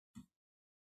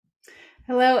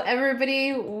Hello,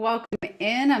 everybody. Welcome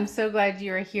in. I'm so glad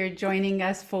you are here joining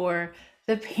us for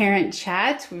the parent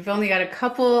chat. We've only got a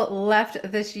couple left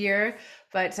this year,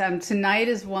 but tonight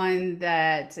is one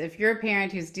that if you're a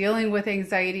parent who's dealing with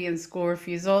anxiety and school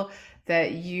refusal,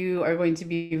 that you are going to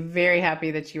be very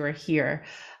happy that you are here.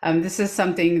 This is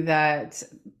something that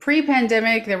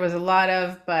pre-pandemic there was a lot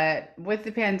of, but with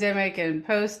the pandemic and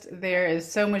post, there is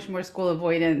so much more school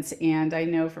avoidance. And I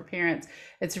know for parents,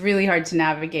 it's really hard to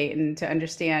navigate and to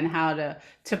understand how to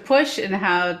push and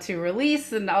how to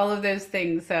release and all of those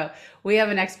things. So we have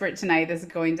an expert tonight that's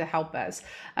going to help us.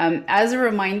 As a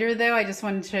reminder, though, I just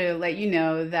wanted to let you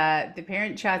know that the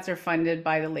parent chats are funded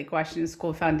by the Lake Washington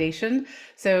School Foundation.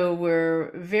 So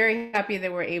we're very happy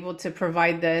that we're able to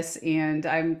provide this. And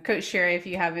I'm Coach Sherry, if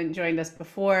you haven't joined us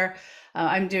before.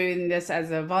 I'm doing this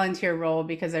as a volunteer role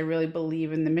because I really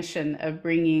believe in the mission of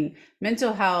bringing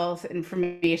mental health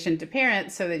information to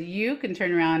parents so that you can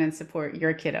turn around and support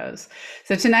your kiddos.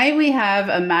 So tonight we have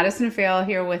Madison Fail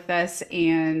here with us,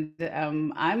 and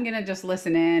I'm going to just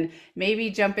listen in, maybe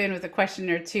jump in with a question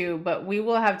or two, but we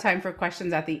will have time for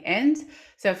questions at the end.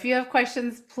 So if you have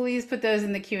questions, please put those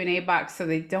in the Q&A box so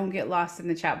they don't get lost in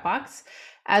the chat box.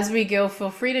 As we go, feel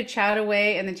free to chat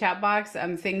away in the chat box,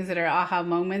 things that are aha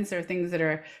moments or things that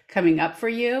are coming up for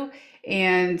you.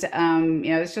 And,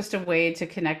 it's just a way to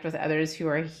connect with others who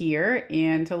are here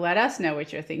and to let us know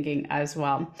what you're thinking as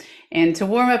well. And to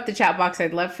warm up the chat box,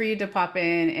 I'd love for you to pop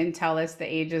in and tell us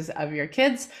the ages of your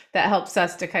kids. That helps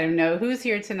us to kind of know who's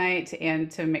here tonight and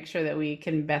to make sure that we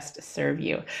can best serve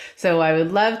you. So I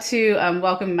would love to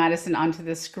welcome Madison onto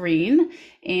the screen,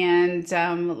 and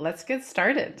let's get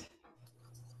started.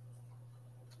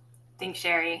 Thanks,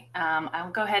 Sherry. I'll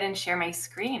go ahead and share my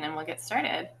screen and we'll get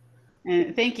started.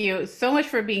 And thank you so much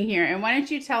for being here. And why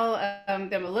don't you tell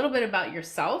them a little bit about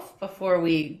yourself before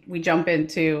we jump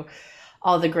into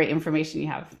all the great information you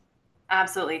have?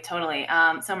 Absolutely, totally.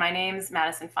 So my name's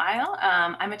Madison File.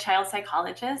 I'm a child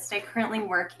psychologist. I currently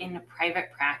work in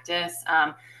private practice.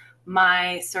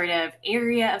 My sort of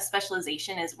area of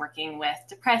specialization is working with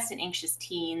depressed and anxious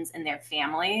teens and their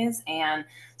families. And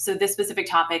so this specific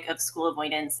topic of school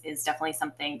avoidance is definitely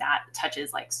something that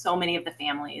touches like so many of the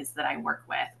families that I work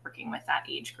with, working with that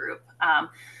age group.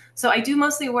 So I do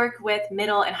mostly work with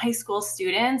middle and high school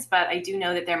students, but I do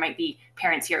know that there might be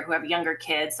parents here who have younger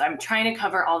kids. So I'm trying to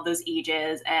cover all those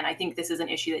ages. And I think this is an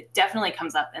issue that definitely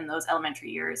comes up in those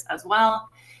elementary years as well.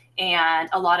 And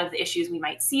a lot of the issues we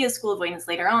might see as school avoidance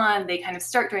later on, they kind of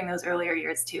start during those earlier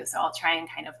years too. So I'll try and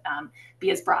kind of be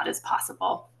as broad as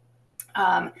possible.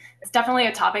 It's definitely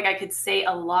a topic I could say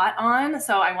a lot on.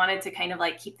 So I wanted to kind of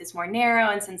like keep this more narrow.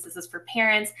 And since this is for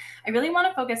parents, I really want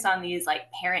to focus on these like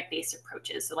parent-based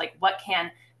approaches. So like what can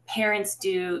parents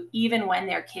do even when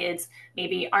their kids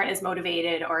maybe aren't as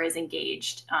motivated or as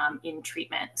engaged in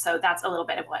treatment. So that's a little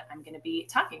bit of what I'm going to be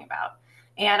talking about.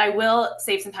 And I will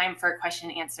save some time for a question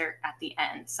and answer at the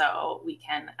end. So we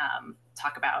can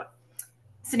talk about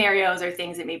scenarios or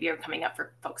things that maybe are coming up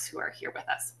for folks who are here with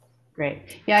us.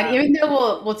 Great. Yeah, and even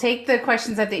though we'll take the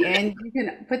questions at the end, you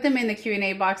can put them in the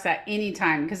Q&A box at any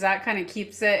time because that kind of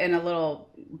keeps it in a little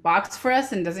box for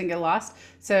us and doesn't get lost.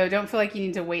 So don't feel like you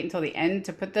need to wait until the end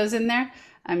to put those in there.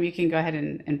 You can go ahead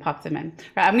and pop them in. All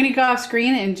right, I'm going to go off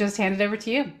screen and just hand it over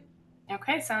to you.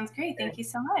 Okay, sounds great. Thank you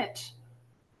so much.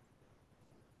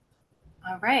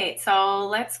 All right, so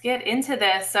let's get into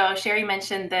this. So Sherry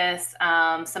mentioned this,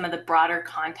 some of the broader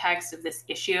context of this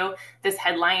issue. This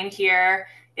headline here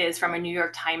is from a New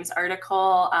York Times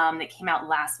article that came out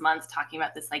last month talking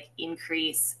about this like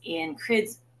increase in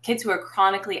kids who are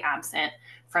chronically absent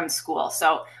from school.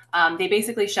 So they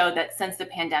basically showed that since the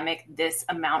pandemic, this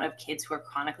amount of kids who are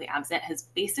chronically absent has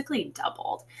basically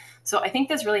doubled. So I think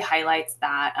this really highlights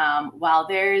that while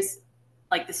there's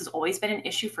like this has always been an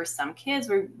issue for some kids,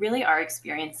 we really are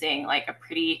experiencing like a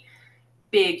pretty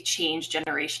big change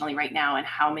generationally right now and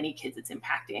how many kids it's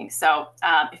impacting. So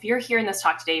if you're here in this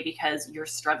talk today because you're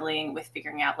struggling with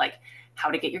figuring out like how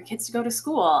to get your kids to go to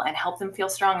school and help them feel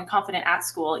strong and confident at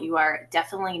school, you are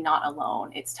definitely not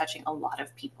alone. It's touching a lot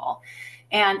of people.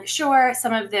 And sure,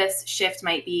 some of this shift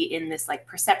might be in this like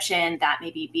perception that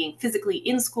maybe being physically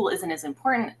in school isn't as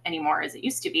important anymore as it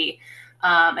used to be.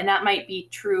 And that might be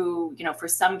true, for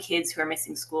some kids who are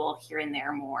missing school here and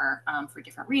there more for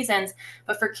different reasons.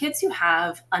 But for kids who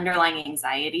have underlying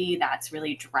anxiety that's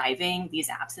really driving these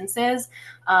absences,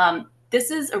 this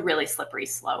is a really slippery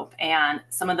slope. And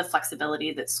some of the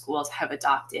flexibility that schools have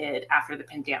adopted after the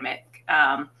pandemic,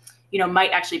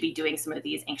 might actually be doing some of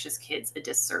these anxious kids a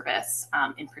disservice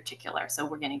in particular. So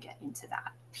we're going to get into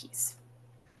that piece.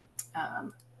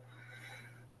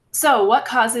 So, what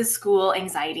causes school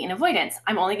anxiety and avoidance?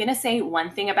 I'm only going to say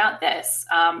one thing about this.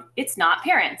 It's not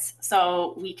parents.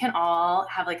 So, we can all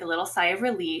have like a little sigh of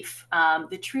relief.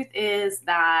 The truth is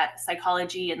that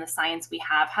psychology and the science we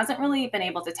have hasn't really been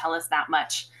able to tell us that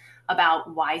much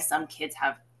about why some kids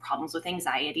have problems with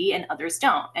anxiety and others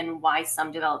don't, and why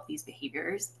some develop these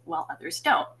behaviors while others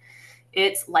don't.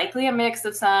 It's likely a mix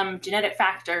of some genetic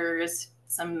factors,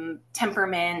 some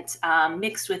temperament,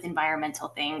 mixed with environmental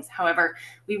things. However,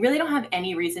 we really don't have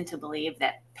any reason to believe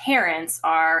that parents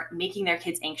are making their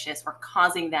kids anxious or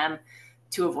causing them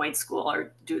to avoid school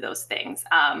or do those things.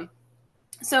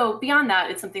 So beyond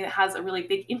that, it's something that has a really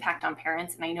big impact on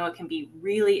parents. And I know it can be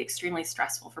really extremely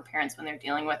stressful for parents when they're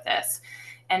dealing with this.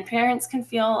 And parents can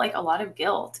feel like a lot of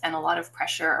guilt and a lot of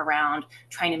pressure around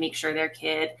trying to make sure their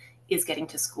kid is getting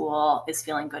to school, is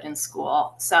feeling good in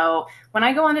school. So when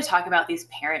I go on to talk about these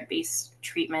parent-based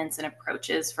treatments and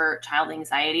approaches for child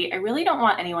anxiety, I really don't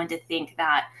want anyone to think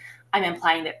that I'm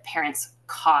implying that parents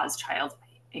cause child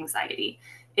anxiety.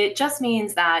 It just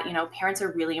means that, parents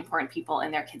are really important people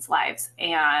in their kids' lives,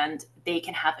 and they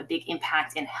can have a big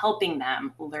impact in helping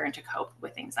them learn to cope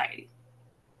with anxiety.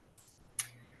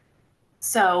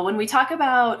 So when we talk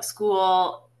about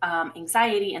school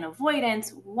anxiety and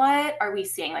avoidance, what are we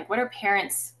seeing? Like, what are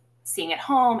parents seeing at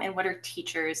home, and what are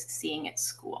teachers seeing at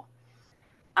school?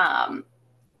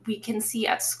 We can see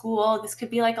at school, this could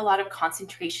be like a lot of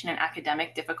concentration and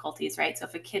academic difficulties, right? So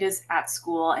if a kid is at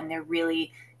school and they're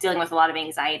really dealing with a lot of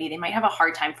anxiety, they might have a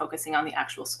hard time focusing on the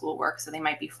actual schoolwork. So they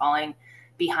might be falling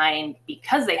behind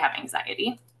because they have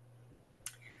anxiety.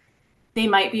 They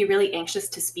might be really anxious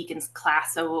to speak in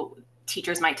class. So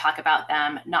teachers might talk about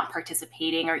them not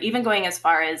participating, or even going as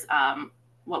far as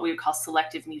what we would call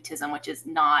selective mutism, which is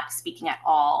not speaking at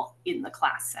all in the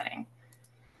class setting.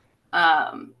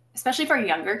 Especially for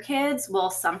younger kids, we'll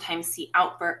sometimes see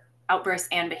outbursts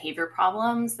and behavior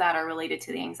problems that are related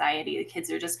to the anxiety. The kids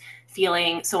are just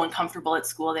feeling so uncomfortable at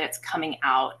school that it's coming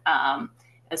out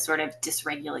as sort of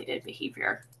dysregulated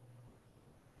behavior.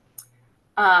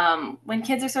 When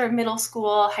kids are sort of middle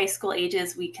school, high school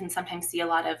ages, we can sometimes see a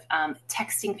lot of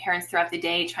texting parents throughout the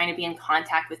day, trying to be in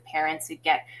contact with parents to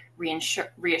get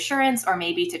reassurance, or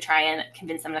maybe to try and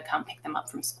convince them to come pick them up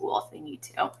from school if they need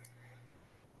to.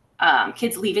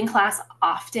 Kids leaving class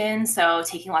often, so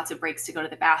taking lots of breaks to go to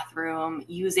the bathroom,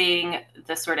 using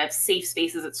the sort of safe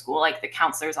spaces at school, like the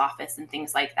counselor's office and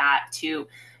things like that, to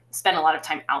spend a lot of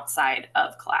time outside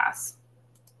of class.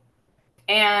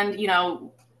 And,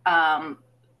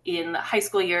 in the high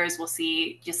school years, we'll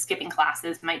see just skipping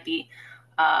classes, might be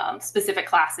specific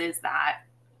classes that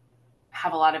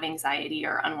have a lot of anxiety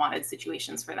or unwanted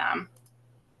situations for them.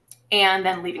 And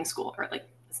then leaving school early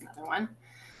is another one.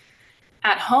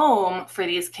 At home, for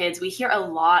these kids, we hear a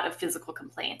lot of physical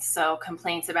complaints. So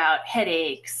complaints about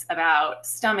headaches, about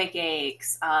stomach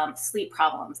aches, sleep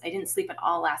problems. I didn't sleep at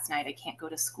all last night. I can't go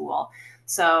to school.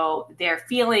 So they're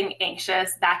feeling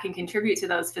anxious. That can contribute to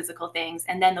those physical things.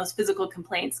 And then those physical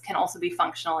complaints can also be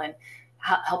functional in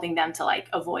helping them to like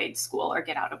avoid school or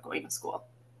get out of going to school.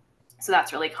 So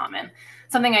that's really common.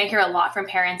 Something I hear a lot from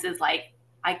parents is like,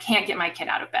 I can't get my kid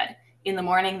out of bed. In the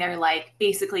morning, they're like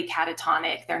basically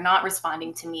catatonic. They're not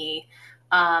responding to me.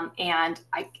 And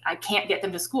I can't get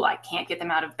them to school. I can't get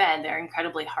them out of bed. They're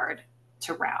incredibly hard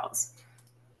to rouse.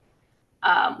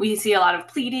 We see a lot of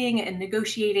pleading and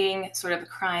negotiating, sort of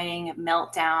crying,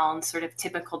 meltdown, sort of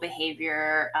typical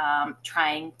behavior,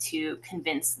 trying to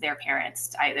convince their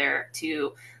parents either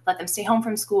to let them stay home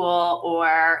from school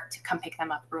or to come pick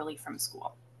them up early from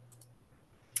school.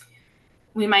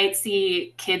 We might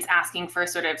see kids asking for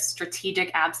sort of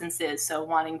strategic absences, so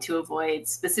wanting to avoid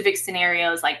specific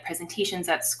scenarios like presentations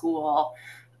at school,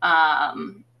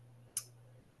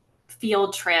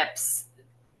 field trips,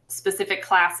 specific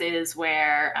classes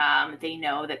where they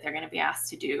know that they're going to be asked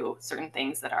to do certain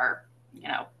things that are,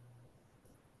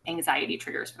 anxiety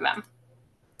triggers for them.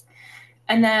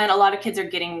 And then a lot of kids are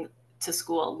getting to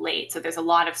school late. So there's a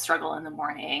lot of struggle in the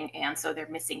morning. And so they're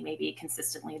missing maybe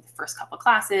consistently the first couple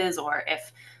classes, or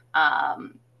if,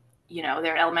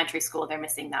 they're in elementary school, they're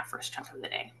missing that first chunk of the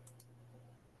day.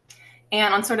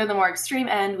 And on sort of the more extreme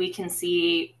end, we can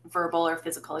see verbal or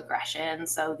physical aggression.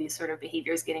 So these sort of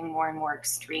behaviors getting more and more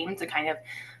extreme to kind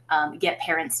of get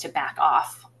parents to back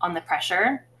off on the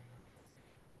pressure.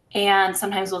 And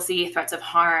sometimes we'll see threats of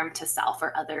harm to self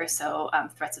or others. So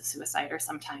threats of suicide are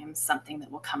sometimes something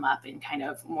that will come up in kind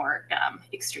of more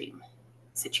extreme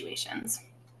situations.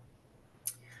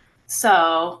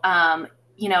 So,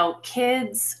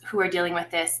 kids who are dealing with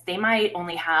this, they might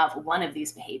only have one of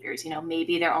these behaviors.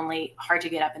 Maybe they're only hard to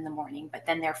get up in the morning, but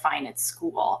then they're fine at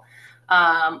school.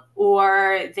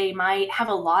 Or they might have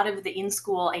a lot of the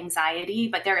in-school anxiety,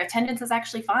 but their attendance is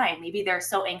actually fine. Maybe they're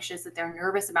so anxious that they're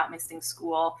nervous about missing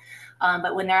school,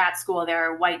 but when they're at school,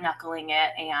 they're white knuckling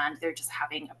it and they're just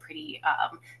having a pretty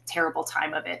terrible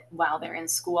time of it while they're in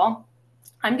school.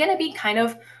 I'm going to be kind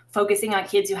of focusing on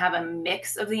kids who have a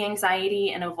mix of the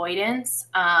anxiety and avoidance.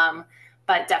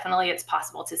 But definitely it's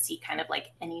possible to see kind of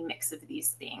like any mix of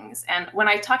these things. And when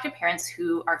I talk to parents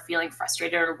who are feeling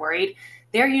frustrated or worried,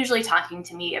 they're usually talking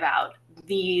to me about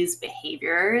these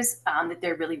behaviors that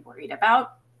they're really worried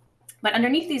about. But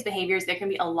underneath these behaviors, there can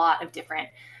be a lot of different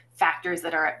factors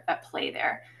that are at play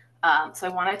there. So I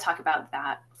want to talk about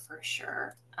that for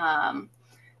sure.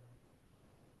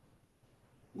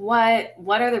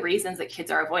 What are the reasons that kids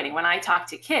are avoiding? When I talk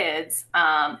to kids,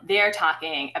 they're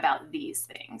talking about these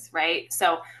things, right?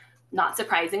 So not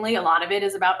surprisingly, a lot of it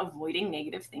is about avoiding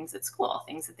negative things at school,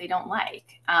 things that they don't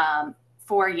like.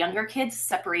 For younger kids,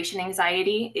 separation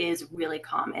anxiety is really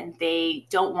common. They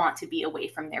don't want to be away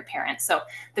from their parents. So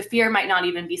the fear might not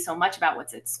even be so much about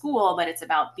what's at school, but it's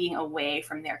about being away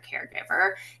from their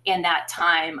caregiver and that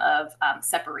time of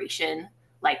separation,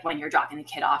 like when you're dropping the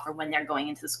kid off or when they're going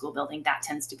into the school building. That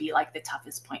tends to be like the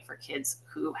toughest point for kids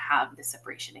who have the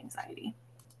separation anxiety.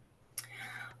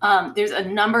 There's a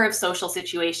number of social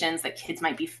situations that kids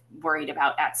might be worried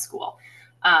about at school.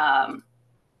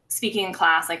 Speaking in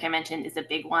class, like I mentioned, is a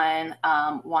big one.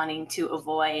 Wanting to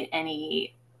avoid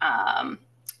any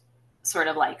sort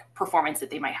of like performance that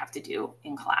they might have to do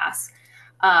in class.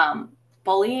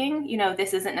 Bullying,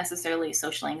 this isn't necessarily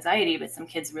social anxiety, but some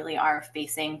kids really are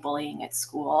facing bullying at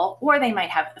school, or they might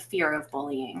have a fear of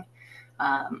bullying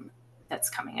that's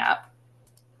coming up.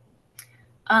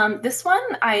 This one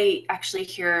I actually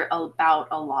hear about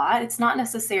a lot. It's not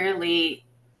necessarily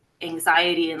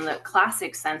anxiety in the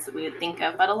classic sense that we would think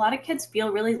of, but a lot of kids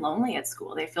feel really lonely at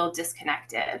school. They feel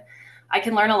disconnected. I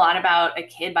can learn a lot about a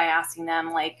kid by asking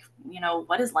them, like,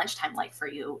 what is lunchtime like for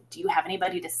you? Do you have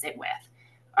anybody to sit with?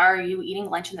 Are you eating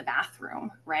lunch in the bathroom,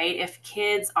 right? If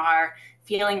kids are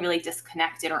feeling really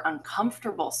disconnected or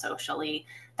uncomfortable socially,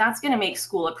 that's going to make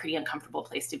school a pretty uncomfortable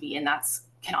place to be. And that's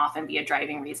can often be a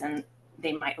driving reason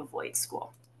they might avoid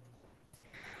school.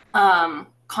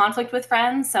 Conflict with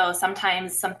friends. So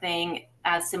sometimes something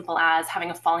as simple as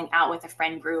having a falling out with a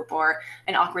friend group or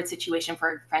an awkward situation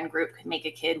for a friend group could make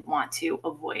a kid want to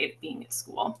avoid being at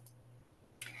school.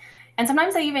 And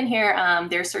sometimes I even hear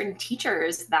there are certain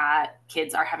teachers that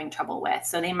kids are having trouble with.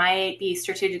 So they might be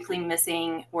strategically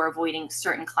missing or avoiding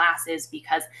certain classes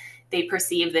because they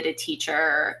perceive that a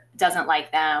teacher doesn't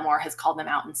like them or has called them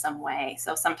out in some way.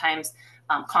 So sometimes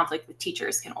conflict with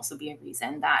teachers can also be a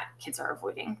reason that kids are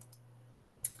avoiding.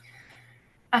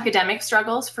 Academic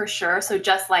struggles, for sure. So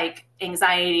just like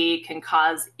anxiety can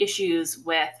cause issues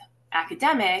with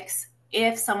academics,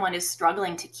 if someone is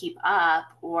struggling to keep up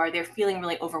or they're feeling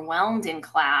really overwhelmed in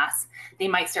class, they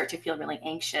might start to feel really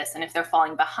anxious. And if they're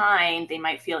falling behind, they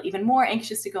might feel even more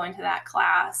anxious to go into that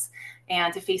class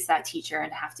and to face that teacher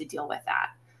and to have to deal with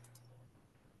that.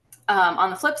 On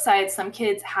the flip side, some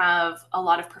kids have a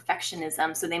lot of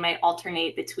perfectionism. So they might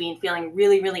alternate between feeling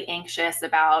really, really anxious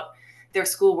about their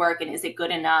schoolwork and is it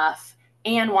good enough,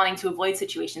 and wanting to avoid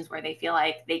situations where they feel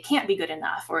like they can't be good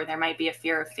enough or there might be a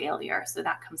fear of failure. So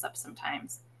that comes up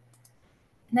sometimes.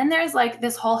 And then there's like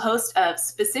this whole host of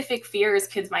specific fears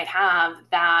kids might have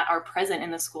that are present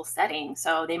in the school setting.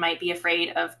 So they might be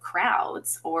afraid of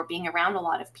crowds or being around a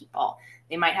lot of people.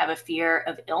 They might have a fear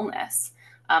of illness.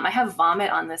 I have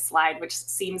vomit on this slide, which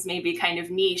seems maybe kind of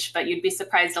niche, but you'd be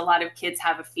surprised a lot of kids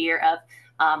have a fear of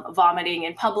vomiting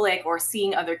in public or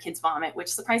seeing other kids vomit, which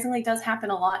surprisingly does happen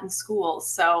a lot in schools.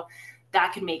 So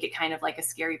that can make it kind of like a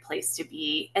scary place to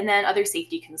be. And then other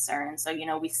safety concerns. So,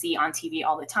 we see on TV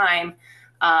all the time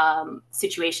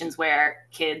situations where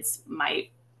kids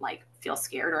might like feel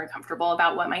scared or uncomfortable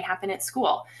about what might happen at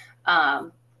school.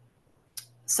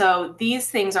 So these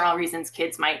things are all reasons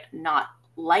kids might not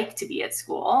like to be at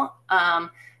school.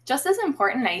 Just as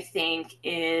important, I think,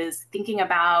 is thinking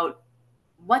about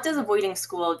what does avoiding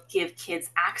school give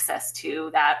kids access to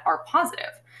that are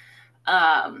positive.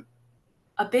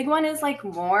 A big one is like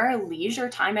more leisure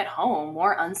time at home,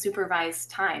 more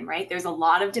unsupervised time, right? There's a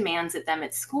lot of demands at them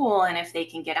at school. And if they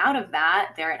can get out of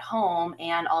that, they're at home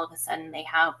and all of a sudden they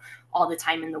have all the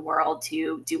time in the world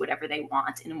to do whatever they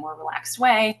want in a more relaxed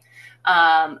way.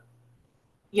 I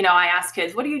ask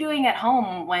kids, what are you doing at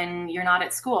home when you're not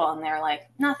at school? And they're like,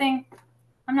 nothing.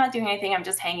 I'm not doing anything. I'm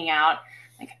just hanging out.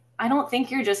 Like, I don't think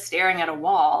you're just staring at a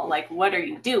wall. Like, what are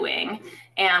you doing?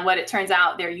 And what it turns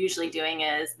out they're usually doing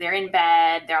is they're in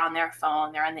bed, they're on their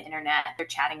phone, they're on the internet, they're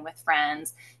chatting with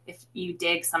friends. If you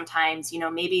dig sometimes,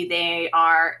 maybe they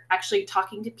are actually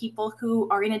talking to people who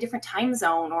are in a different time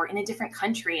zone or in a different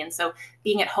country. And so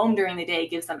being at home during the day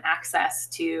gives them access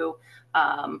to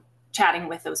chatting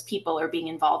with those people or being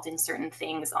involved in certain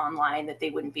things online that they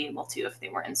wouldn't be able to if they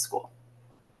were in school.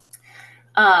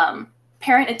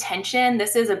 Parent attention,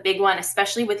 this is a big one,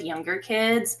 especially with younger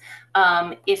kids.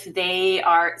 If they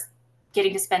are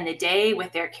getting to spend the day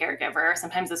with their caregiver,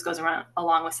 sometimes this goes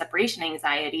along with separation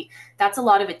anxiety, that's a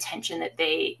lot of attention that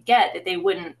they get that they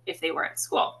wouldn't if they were at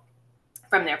school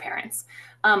from their parents.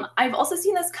 I've also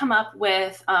seen this come up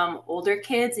with older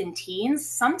kids and teens.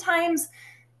 Sometimes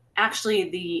actually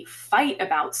the fight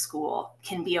about school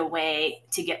can be a way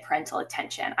to get parental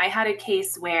attention. I had a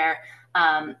case where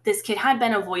this kid had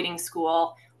been avoiding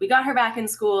school. We got her back in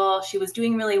school. She was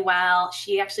doing really well.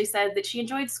 She actually said that she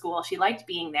enjoyed school. She liked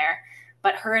being there,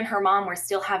 but her and her mom were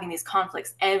still having these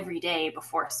conflicts every day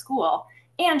before school,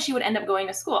 and she would end up going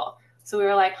to school. So we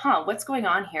were like, what's going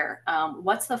on here?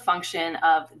 What's the function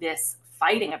of this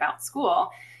fighting about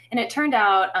school? And it turned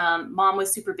out mom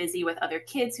was super busy with other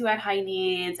kids who had high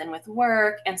needs and with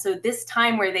work. And so this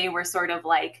time where they were sort of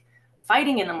like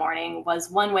fighting in the morning was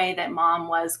one way that mom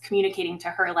was communicating to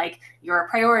her, like, you're a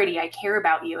priority, I care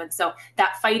about you. And so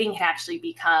that fighting had actually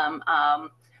become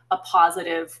a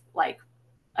positive, like,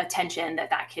 attention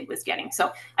that kid was getting.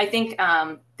 So I think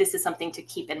this is something to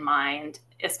keep in mind,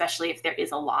 especially if there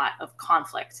is a lot of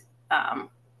conflict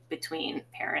between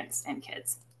parents and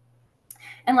kids.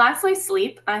 And lastly,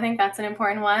 sleep. I think that's an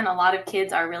important one. A lot of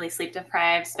kids are really sleep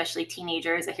deprived, especially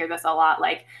teenagers. I hear this a lot,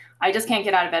 like, I just can't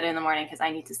get out of bed in the morning because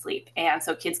I need to sleep. And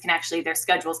so kids can actually, their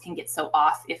schedules can get so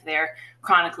off if they're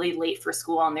chronically late for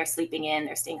school and they're sleeping in,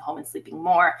 they're staying home and sleeping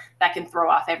more. That can throw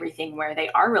off everything where they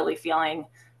are really feeling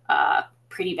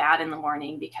pretty bad in the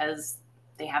morning because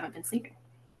they haven't been sleeping.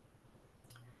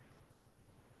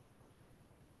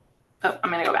 Oh,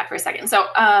 I'm going to go back for a second. So,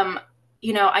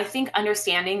 I think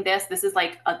understanding this is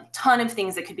like a ton of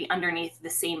things that could be underneath the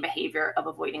same behavior of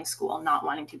avoiding school, not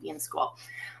wanting to be in school.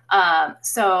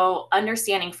 So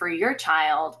understanding for your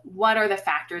child, what are the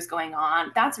factors going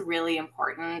on? That's really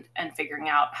important, and figuring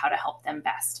out how to help them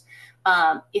best.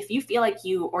 If you feel like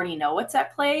you already know what's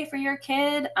at play for your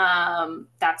kid,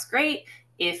 that's great.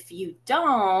 If you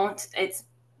don't, it's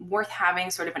worth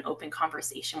having sort of an open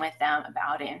conversation with them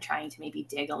about it and trying to maybe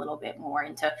dig a little bit more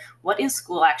into what is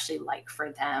school actually like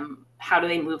for them? How do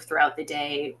they move throughout the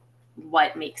day?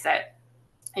 What makes it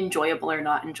enjoyable or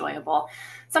not enjoyable?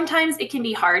 Sometimes it can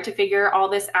be hard to figure all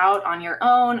this out on your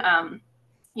own.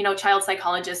 Child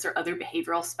psychologists or other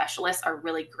behavioral specialists are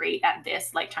really great at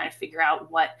this, like trying to figure out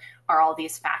what are all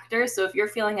these factors. So if you're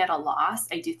feeling at a loss,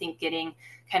 I do think getting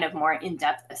kind of more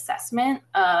in-depth assessment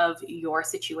of your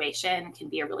situation can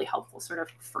be a really helpful sort of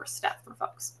first step for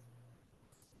folks.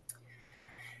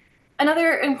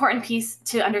 Another important piece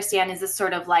to understand is this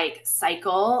sort of like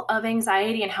cycle of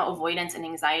anxiety and how avoidance and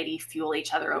anxiety fuel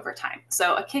each other over time.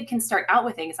 So a kid can start out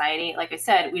with anxiety. Like I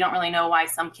said, we don't really know why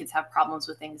some kids have problems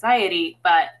with anxiety,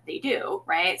 but they do,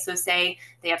 right? So say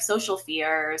they have social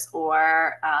fears,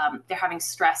 or they're having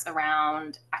stress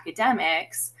around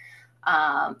academics.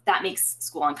 That makes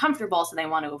school uncomfortable, so they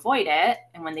want to avoid it.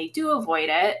 And when they do avoid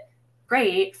it,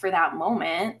 great for that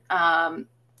moment.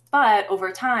 But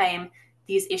over time,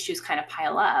 these issues kind of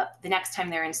pile up. The next time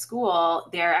they're in school,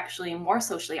 they're actually more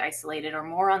socially isolated or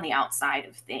more on the outside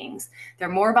of things. They're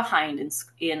more behind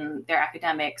in their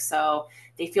academics, so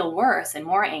they feel worse and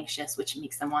more anxious, which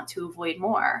makes them want to avoid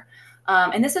more.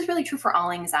 And this is really true for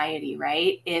all anxiety,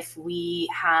 right? If we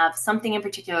have something in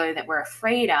particular that we're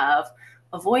afraid of,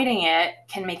 avoiding it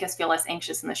can make us feel less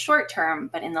anxious in the short term,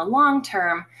 but in the long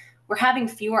term, we're having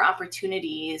fewer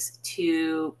opportunities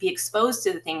to be exposed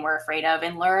to the thing we're afraid of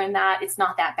and learn that it's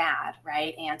not that bad,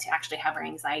 right? And to actually have our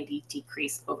anxiety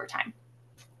decrease over time.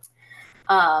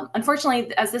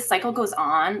 Unfortunately, as this cycle goes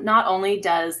on, not only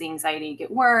does the anxiety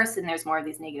get worse and there's more of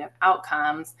these negative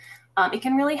outcomes, it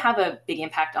can really have a big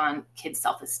impact on kids'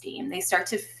 self-esteem. They start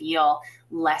to feel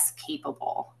less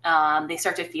capable. They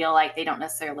start to feel like they don't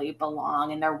necessarily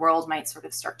belong, and their world might sort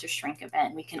of start to shrink a bit.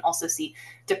 And we can also see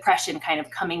depression kind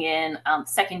of coming in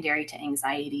secondary to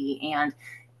anxiety, and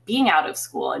being out of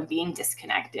school and being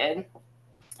disconnected.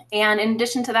 And in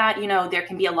addition to that, there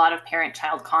can be a lot of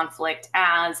parent-child conflict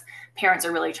as parents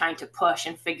are really trying to push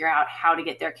and figure out how to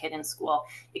get their kid in school.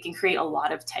 It can create a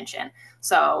lot of tension.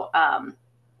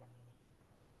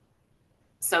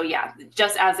 So yeah,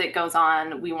 just as it goes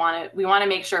on, we want to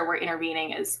make sure we're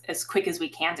intervening as quick as we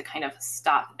can to kind of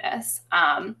stop this.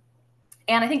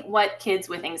 And I think what kids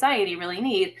with anxiety really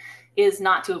need is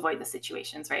not to avoid the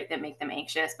situations, right, that make them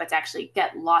anxious, but to actually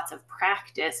get lots of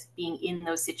practice being in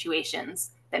those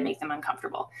situations that make them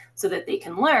uncomfortable so that they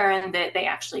can learn that they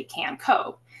actually can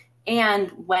cope.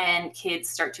 And when kids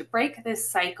start to break this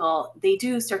cycle, they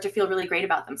do start to feel really great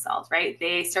about themselves, right?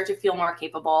 They start to feel more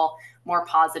capable, more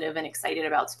positive, and excited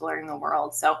about exploring the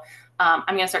world. So I'm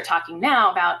going to start talking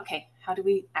now about, okay, how do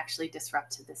we actually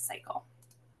disrupt this cycle?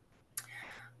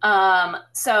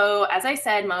 So as I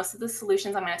said, most of the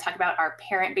solutions I'm going to talk about are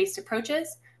parent-based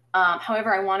approaches.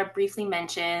 However, I want to briefly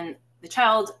mention the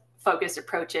child-focused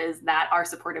approaches that are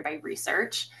supported by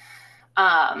research.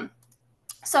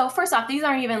 So first off, these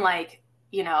aren't even like,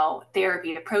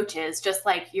 therapy approaches, just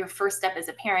like your first step as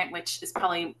a parent, which is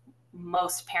probably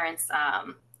most parents'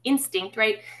 instinct,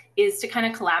 right, is to kind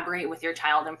of collaborate with your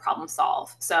child and problem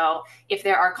solve. So if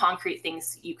there are concrete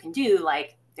things you can do,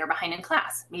 like they're behind in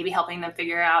class, maybe helping them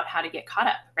figure out how to get caught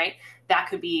up, right? That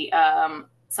could be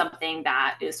something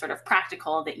that is sort of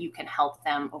practical that you can help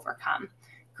them overcome.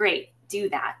 Great, do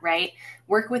that, right?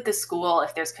 Work with the school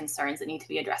if there's concerns that need to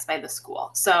be addressed by the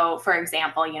school. So for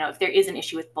example, if there is an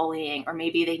issue with bullying, or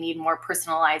maybe they need more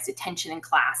personalized attention in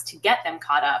class to get them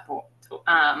caught up,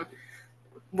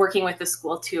 working with the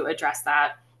school to address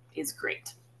that is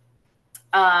great.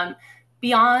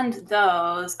 Beyond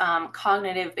those,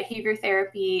 cognitive behavior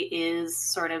therapy is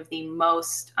sort of the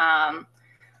most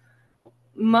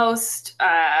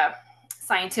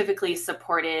scientifically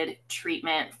supported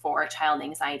treatment for child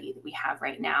anxiety that we have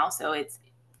right now. So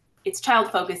it's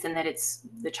child focused in that it's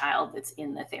the child that's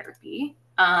in the therapy.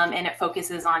 And it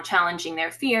focuses on challenging their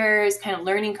fears, kind of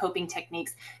learning coping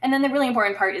techniques. And then the really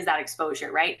important part is that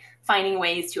exposure, right? Finding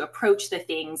ways to approach the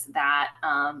things that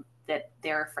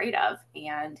they're afraid of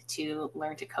and to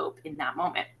learn to cope in that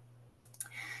moment.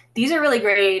 These are really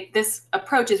great. This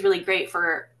approach is really great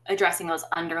for addressing those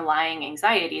underlying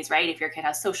anxieties, right? If your kid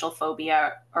has social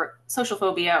phobia or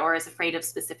is afraid of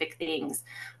specific things,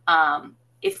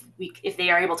 if they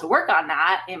are able to work on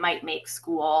that, it might make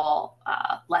school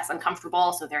less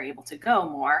uncomfortable, so they're able to go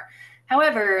more.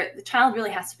 However, the child really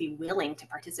has to be willing to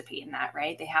participate in that,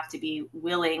 right? They have to be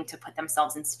willing to put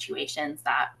themselves in situations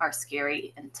that are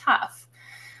scary and tough.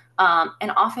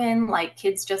 And often, like,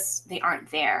 kids they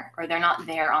aren't there, or they're not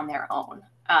there on their own.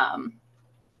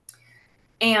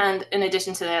 And in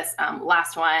addition to this,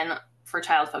 last one for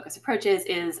child-focused approaches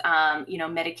is,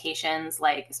 medications,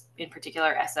 like in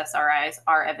particular SSRIs,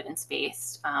 are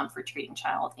evidence-based for treating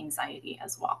child anxiety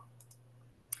as well.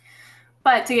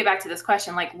 But to get back to this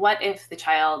question, like, what if the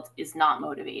child is not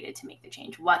motivated to make the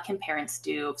change? What can parents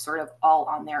do sort of all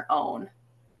on their own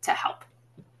to help?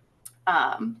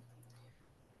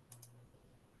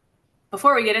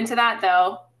 Before we get into that,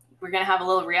 though, we're going to have a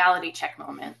little reality check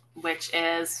moment, which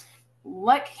is,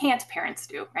 what can't parents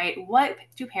do, right? What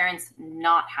do parents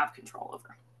not have control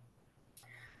over?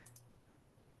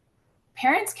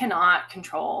 Parents cannot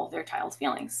control their child's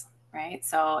feelings, right?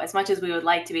 So as much as we would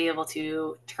like to be able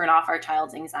to turn off our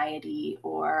child's anxiety,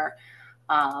 or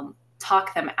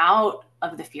talk them out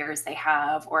of the fears they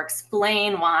have, or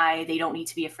explain why they don't need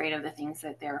to be afraid of the things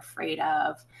that they're afraid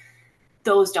of,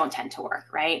 those don't tend to work,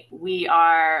 right? We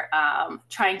are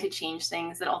trying to change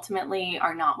things that ultimately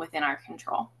are not within our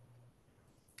control.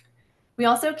 We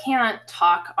also can't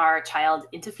talk our child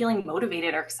into feeling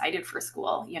motivated or excited for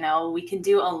school. We can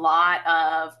do a lot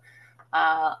of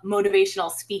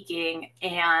motivational speaking,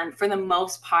 and for the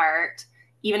most part,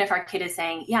 even if our kid is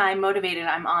saying, yeah, I'm motivated,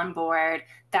 I'm on board,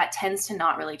 that tends to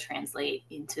not really translate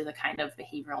into the kind of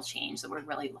behavioral change that we're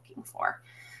really looking for.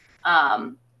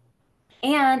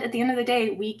 And at the end of the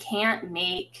day, we can't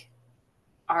make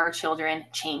our children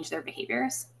change their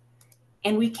behaviors,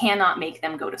 and we cannot make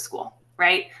them go to school,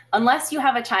 right? Unless you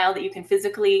have a child that you can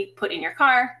physically put in your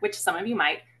car, which some of you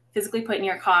might, physically put in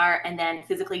your car and then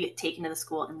physically get taken to the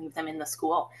school and leave them in the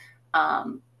school.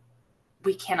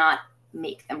 We cannot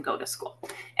make them go to school.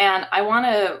 And I want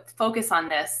to focus on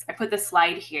this. I put this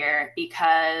slide here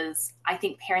because I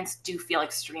think parents do feel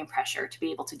extreme pressure to be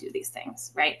able to do these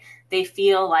things, right? They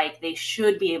feel like they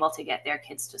should be able to get their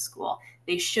kids to school.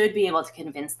 They should be able to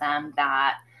convince them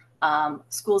that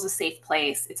school's a safe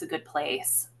place, it's a good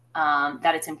place,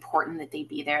 that it's important that they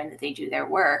be there and that they do their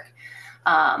work.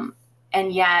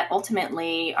 And yet,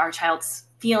 ultimately, our child's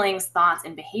feelings, thoughts,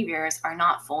 and behaviors are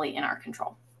not fully in our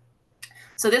control.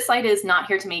 So this slide is not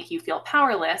here to make you feel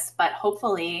powerless, but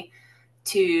hopefully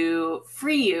to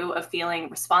free you of feeling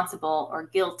responsible or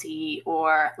guilty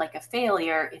or like a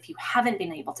failure if you haven't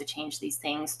been able to change these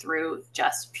things through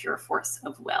just pure force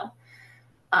of will.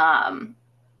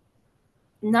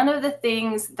 None of the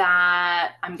things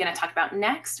that I'm going to talk about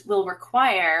next will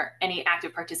require any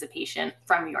active participation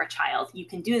from your child. You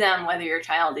can do them whether your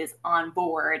child is on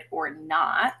board or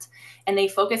not, and they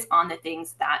focus on the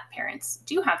things that parents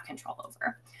do have control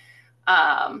over.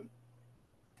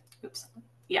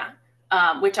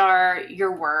 Which are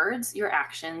your words, your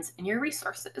actions, and your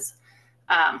resources.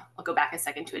 I'll go back a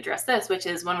second to address this, which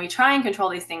is when we try and control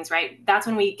these things, right? That's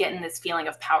when we get in this feeling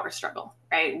of power struggle,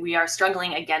 right? We are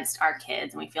struggling against our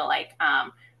kids, and we feel like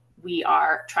we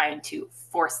are trying to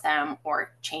force them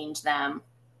or change them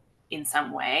in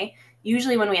some way.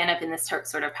 Usually when we end up in this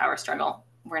sort of power struggle,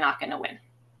 we're not going to win.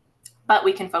 But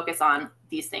we can focus on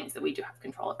these things that we do have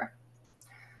control over.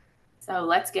 So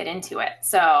let's get into it.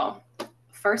 So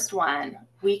first one,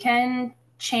 you can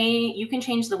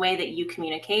change the way that you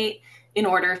communicate in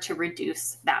order to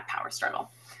reduce that power struggle.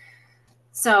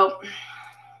 So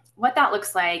what that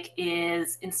looks like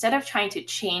is, instead of trying to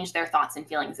change their thoughts and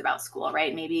feelings about school,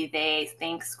 right? Maybe they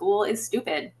think school is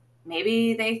stupid.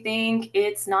 Maybe they think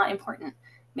it's not important.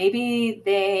 Maybe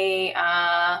they,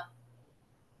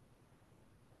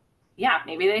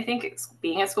 maybe they think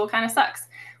being at school kind of sucks.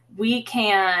 We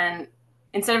can,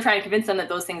 instead of trying to convince them that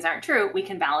those things aren't true, we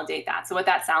can validate that. So what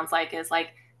that sounds like is like,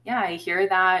 yeah, I hear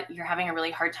that you're having a really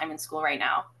hard time in school right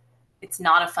now. It's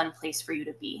not a fun place for you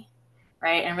to be,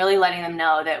 right? And really letting them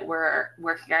know that we're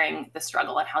hearing the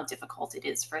struggle and how difficult it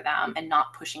is for them, and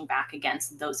not pushing back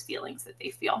against those feelings that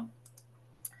they feel.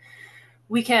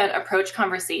 We can approach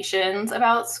conversations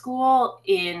about school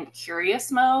in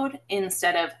curious mode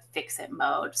instead of fix it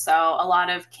mode. So a lot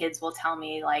of kids will tell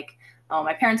me like, oh,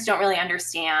 my parents don't really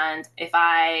understand. If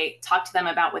I talk to them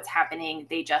about what's happening,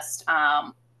 they just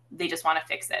want to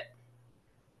fix it.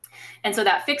 And so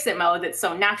that fix it mode that's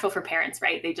so natural for parents,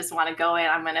 right? They just want to go in,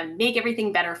 I'm going to make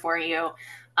everything better for you.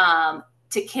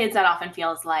 To kids, that often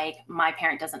feels like my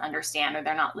parent doesn't understand, or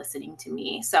they're not listening to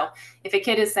me. So if a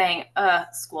kid is saying,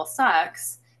 school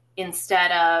sucks,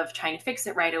 instead of trying to fix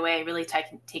it right away, really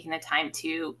taking the time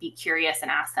to be curious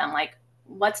and ask them, like,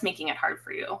 what's making it hard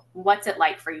for you? What's it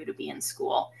like for you to be in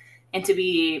school? And to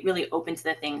be really open to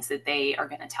the things that they are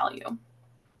going to tell you.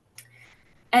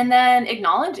 And then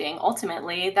acknowledging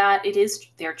ultimately that it is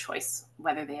their choice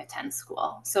whether they attend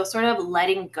school. So sort of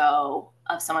letting go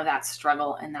of some of that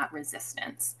struggle and that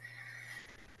resistance.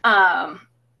 So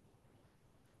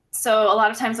a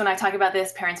lot of times when I talk about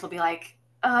this, parents will be like,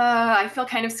 I feel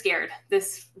kind of scared.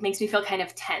 This makes me feel kind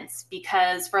of tense,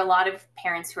 because for a lot of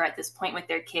parents who are at this point with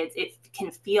their kids, it can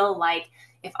feel like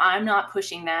if I'm not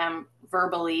pushing them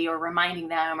verbally or reminding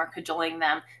them or cajoling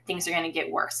them, things are going to get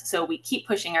worse. So we keep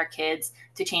pushing our kids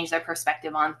to change their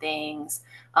perspective on things,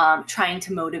 trying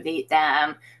to motivate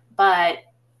them. But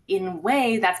in a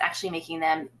way, that's actually making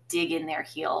them dig in their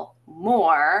heel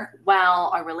more, while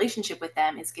our relationship with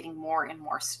them is getting more and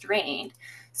more strained.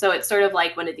 So it's sort of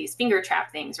like one of these finger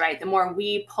trap things, right? The more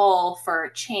we pull for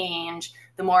change,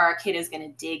 the more our kid is going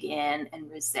to dig in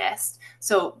and resist.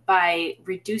 So by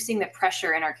reducing the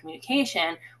pressure in our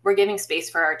communication, we're giving space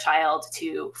for our child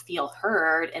to feel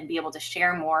heard and be able to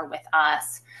share more with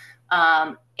us.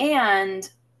 And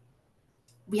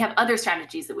we have other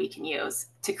strategies that we can use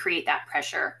to create that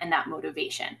pressure and that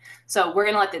motivation. So we're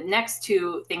going to let the next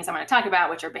two things I'm going to talk about,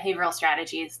 which are behavioral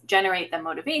strategies, generate the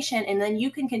motivation. And then you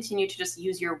can continue to just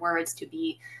use your words to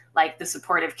be like the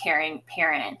supportive, caring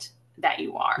parent that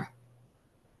you are.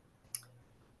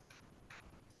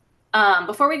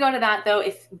 Before we go to that, though,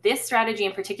 if this strategy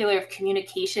in particular of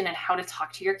communication and how to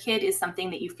talk to your kid is something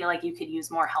that you feel like you could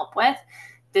use more help with,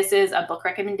 this is a book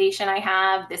recommendation I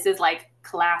have. This is like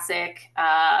classic.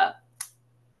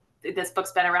 This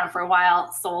book's been around for a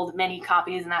while, sold many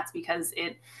copies, and that's because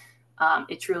it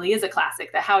truly is a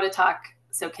classic. The How to Talk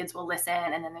So Kids Will Listen,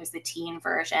 and then there's the teen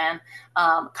version.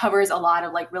 Covers a lot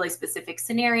of like really specific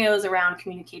scenarios around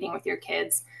communicating with your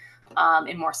kids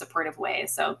in more supportive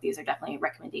ways. So these are definitely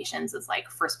recommendations as like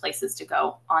first places to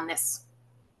go on this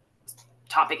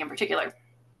topic in particular.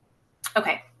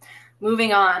 Okay,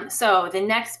 moving on. So the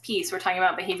next piece, we're talking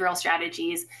about behavioral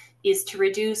strategies, is to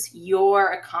reduce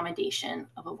your accommodation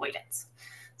of avoidance.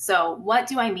 So what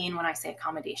do I mean when I say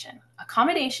accommodation?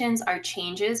 Accommodations are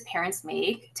changes parents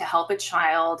make to help a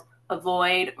child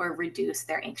avoid or reduce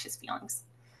their anxious feelings.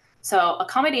 So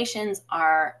accommodations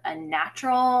are a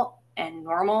natural and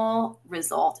normal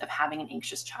result of having an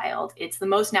anxious child. It's the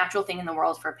most natural thing in the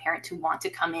world for a parent to want to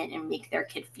come in and make their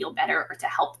kid feel better, or to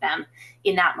help them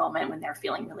in that moment when they're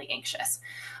feeling really anxious.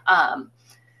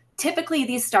 Typically,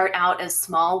 these start out as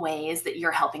small ways that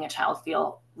you're helping a child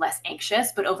feel less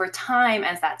anxious, but over time,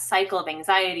 as that cycle of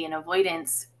anxiety and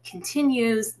avoidance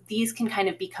continues, these can kind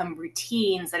of become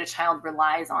routines that a child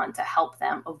relies on to help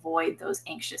them avoid those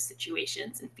anxious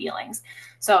situations and feelings.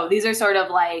 So these are sort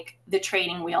of like the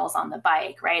training wheels on the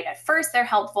bike, right? At first, they're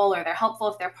helpful, or they're helpful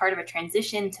if they're part of a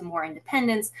transition to more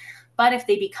independence. But if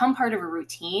they become part of a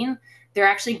routine, they're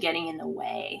actually getting in the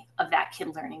way of that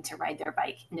kid learning to ride their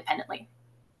bike independently.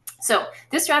 So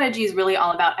this strategy is really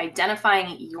all about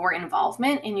identifying your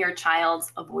involvement in your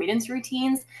child's avoidance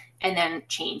routines and then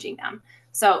changing them.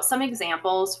 So some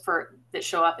examples that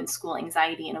show up in school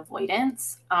anxiety and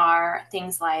avoidance are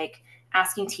things like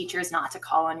asking teachers not to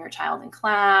call on your child in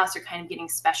class, or kind of getting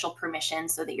special permission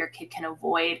so that your kid can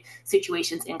avoid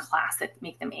situations in class that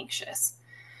make them anxious.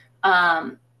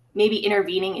 Maybe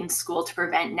intervening in school to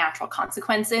prevent natural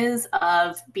consequences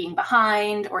of being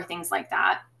behind or things like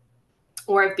that,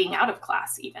 or of being out of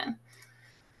class even.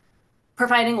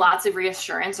 Providing lots of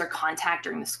reassurance or contact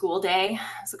during the school day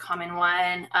is a common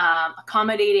one.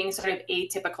 Accommodating sort of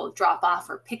atypical drop-off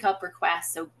or pickup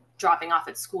requests, so dropping off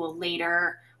at school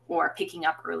later or picking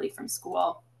up early from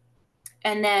school.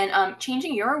 And then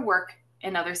changing your work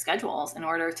and other schedules in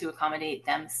order to accommodate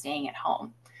them staying at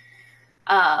home.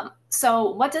 So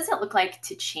what does it look like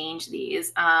to change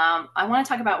these? I want to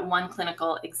talk about one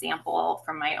clinical example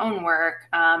from my own work.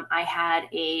 I had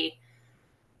a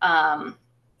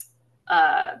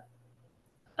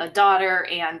daughter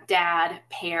and dad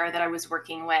pair that I was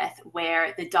working with,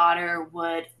 where the daughter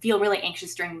would feel really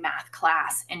anxious during math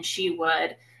class, and she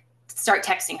would start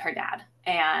texting her dad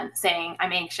and saying,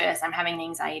 I'm anxious, I'm having an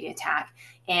anxiety attack.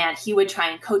 And he would try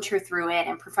and coach her through it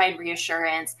and provide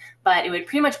reassurance, but it would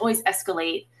pretty much always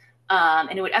escalate.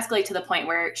 And it would escalate to the point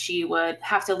where she would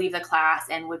have to leave the class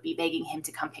and would be begging him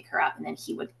to come pick her up, and then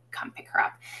he would come pick her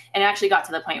up. And it actually got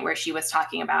to the point where she was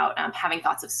talking about having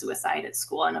thoughts of suicide at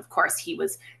school. And of course, he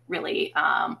was really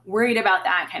worried about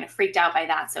that, kind of freaked out by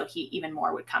that. So he even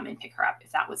more would come and pick her up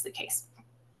if that was the case.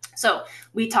 So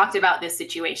we talked about this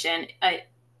situation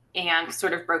and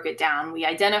sort of broke it down. We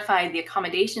identified the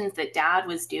accommodations that dad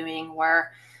was doing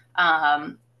were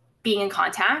being in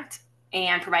contact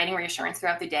and providing reassurance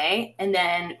throughout the day, and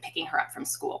then picking her up from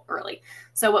school early.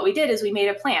 So what we did is we made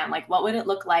a plan, like what would it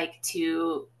look like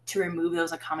to remove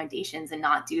those accommodations and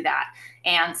not do that.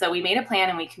 And so we made a plan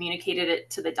and we communicated it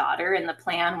to the daughter. And the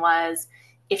plan was,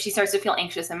 if she starts to feel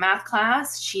anxious in math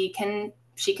class, she can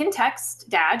text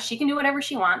dad. She can do whatever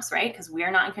she wants, right? Because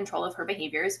we're not in control of her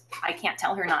behaviors. I can't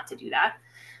tell her not to do that.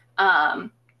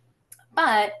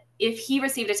 But if he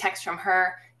received a text from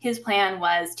her, his plan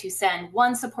was to send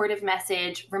one supportive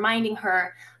message reminding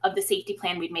her of the safety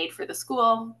plan we'd made for the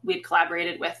school. We'd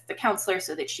collaborated with the counselor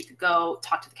so that she could go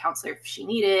talk to the counselor if she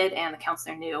needed, and the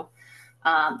counselor knew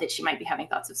that she might be having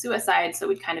thoughts of suicide. So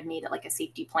we'd kind of made it like a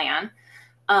safety plan.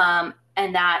 And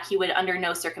that he would under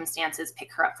no circumstances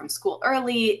pick her up from school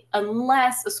early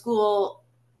unless a school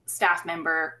staff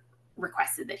member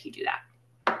requested that he do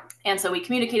that. And so we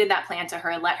communicated that plan to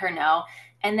her, let her know,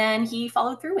 and then he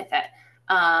followed through with it.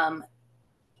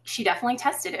 She definitely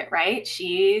tested it, right?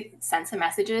 She sent some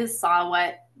messages, saw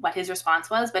what his response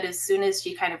was, but as soon as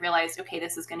she kind of realized, okay,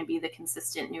 this is going to be the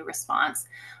consistent new response,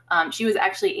 she was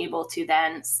actually able to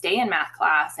then stay in math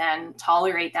class and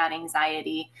tolerate that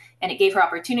anxiety. And it gave her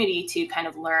opportunity to kind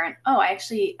of learn, oh, I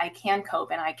can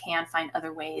cope, and I can find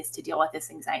other ways to deal with this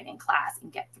anxiety in class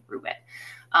and get through it.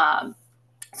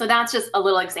 So that's just a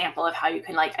little example of how you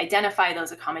can like identify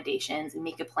those accommodations and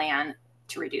make a plan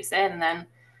to reduce it and then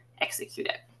execute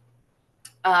it.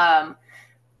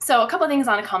 So a couple of things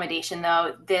on accommodation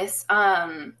though. This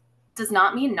does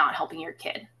not mean not helping your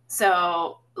kid.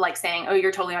 So like saying, oh,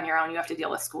 you're totally on your own, you have to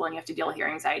deal with school and you have to deal with your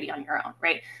anxiety on your own,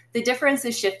 right? The difference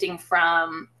is shifting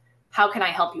from how can I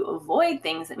help you avoid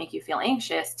things that make you feel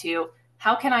anxious to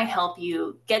how can I help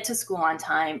you get to school on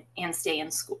time and stay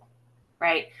in school,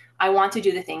 right? I want to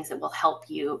do the things that will help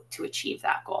you to achieve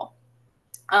that goal.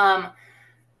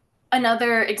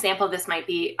 Another example of this might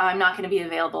be, I'm not going to be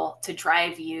available to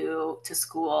drive you to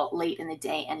school late in the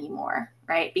day anymore,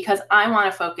 right? Because I want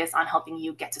to focus on helping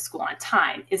you get to school on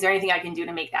time. Is there anything I can do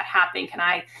to make that happen? Can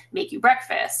I make you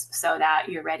breakfast so that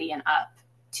you're ready and up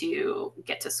to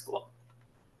get to school?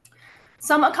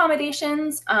 Some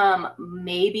accommodations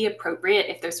may be appropriate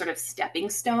if they're sort of stepping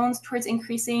stones towards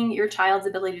increasing your child's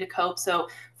ability to cope. So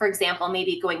for example,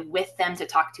 maybe going with them to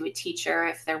talk to a teacher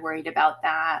if they're worried about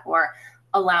that, or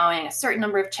allowing a certain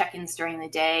number of check-ins during the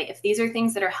day, if these are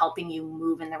things that are helping you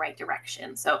move in the right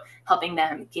direction. So helping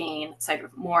them gain sort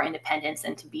of more independence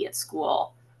and to be at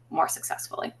school more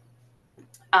successfully.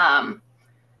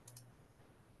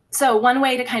 So one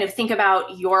way to kind of think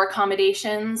about your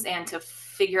accommodations and to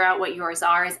figure out what yours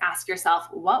are is ask yourself,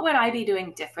 what would I be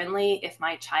doing differently if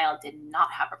my child did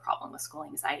not have a problem with school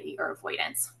anxiety or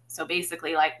avoidance? So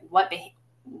basically, like what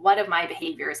of my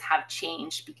behaviors have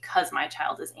changed because my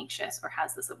child is anxious or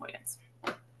has this avoidance?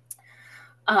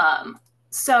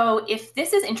 So if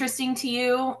this is interesting to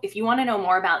you, if you want to know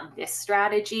more about this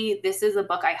strategy, this is a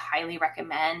book I highly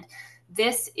recommend.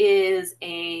 This is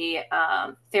a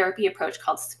therapy approach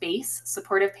called SPACE,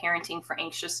 Supportive Parenting for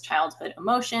Anxious Childhood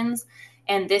Emotions.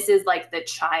 And this is like the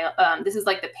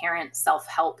parent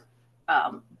self-help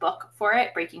book for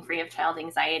it, Breaking Free of Child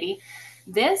Anxiety.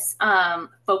 This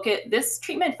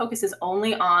treatment focuses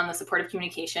only on the supportive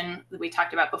communication that we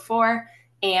talked about before,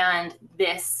 and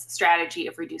this strategy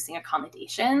of reducing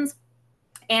accommodations.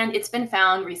 And it's been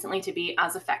found recently to be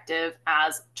as effective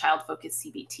as child-focused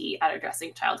CBT at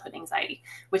addressing childhood anxiety,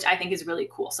 which I think is really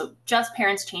cool. So just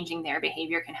parents changing their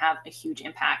behavior can have a huge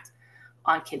impact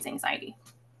on kids' anxiety.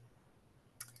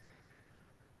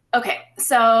 Okay,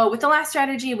 so with the last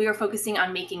strategy, we were focusing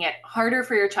on making it harder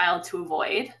for your child to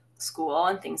avoid school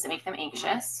and things that make them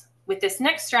anxious. With this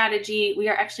next strategy, we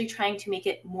are actually trying to make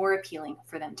it more appealing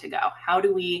for them to go. How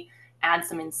do we add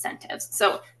some incentives?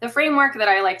 So the framework that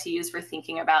I like to use for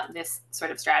thinking about this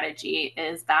sort of strategy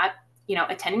is that,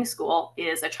 attending school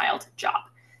is a child's job,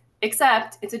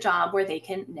 except it's a job where they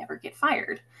can never get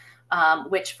fired.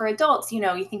 Which for adults,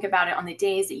 you think about it on the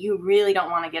days that you really don't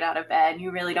want to get out of bed,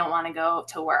 you really don't want to go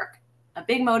to work. A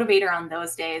big motivator on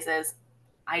those days is,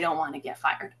 I don't want to get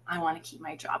fired. I want to keep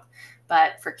my job.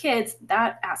 But for kids,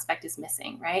 that aspect is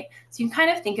missing, right? So you can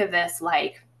kind of think of this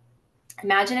like,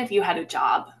 imagine if you had a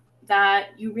job that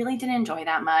you really didn't enjoy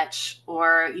that much,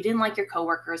 or you didn't like your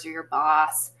coworkers or your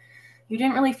boss. You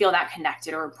didn't really feel that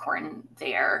connected or important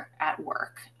there at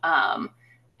work.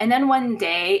 And then one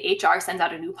day, HR sends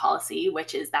out a new policy,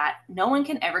 which is that no one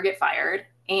can ever get fired.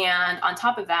 And on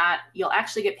top of that, you'll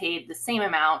actually get paid the same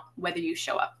amount whether you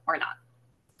show up or not.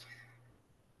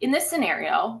 In this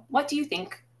scenario, what do you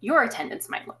think your attendance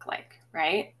might look like,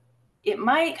 right? It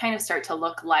might kind of start to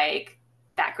look like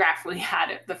that graph we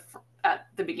had at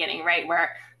the beginning, right?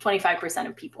 Where 25%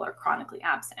 of people are chronically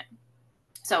absent.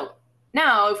 So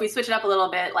now if we switch it up a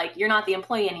little bit, like you're not the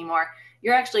employee anymore,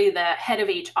 you're actually the head of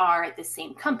HR at the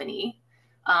same company,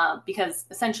 because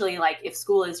essentially, like if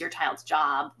school is your child's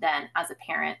job, then as a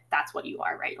parent, that's what you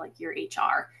are, right? Like you're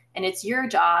HR, and it's your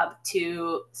job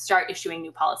to start issuing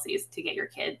new policies to get your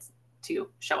kids to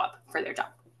show up for their job.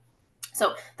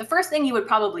 So the first thing you would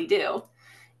probably do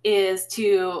is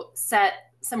to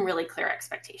set some really clear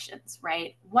expectations,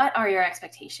 right? What are your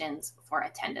expectations for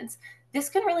attendance? This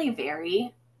can really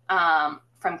vary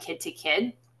from kid to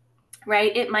kid,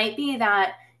 right? It might be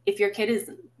that if your kid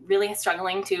is really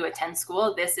struggling to attend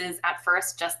school, this is at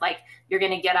first just like, you're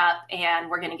going to get up and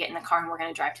we're going to get in the car and we're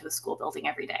going to drive to the school building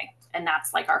every day. And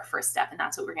that's like our first step. And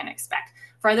that's what we're going to expect.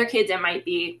 For other kids, it might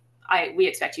be, we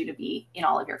expect you to be in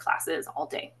all of your classes all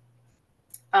day.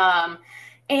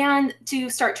 And to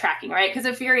start tracking, right? Because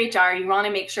if you're HR, you want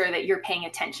to make sure that you're paying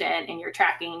attention and you're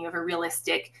tracking and you have a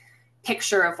realistic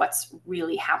picture of what's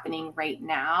really happening right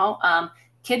now.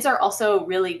 Kids are also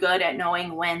really good at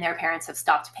knowing when their parents have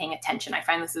stopped paying attention. I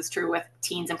find this is true with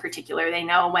teens in particular. They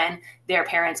know when their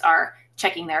parents are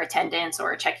checking their attendance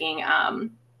or checking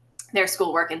their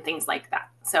schoolwork and things like that.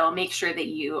 So make sure that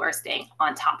you are staying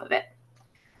on top of it.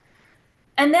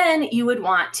 And then you would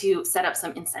want to set up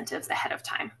some incentives ahead of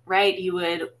time, right? You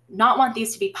would not want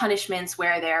these to be punishments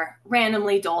where they're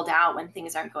randomly doled out when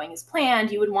things aren't going as planned.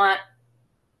 You would want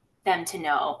them to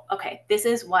know, okay, this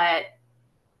is what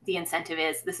the incentive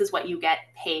is. This is what you get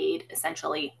paid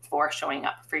essentially for showing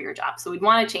up for your job. So we'd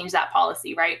want to change that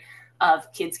policy, right?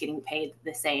 Of kids getting paid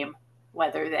the same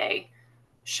whether they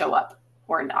show up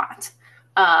or not.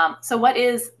 So what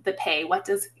is the pay? What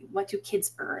do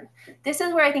kids earn? This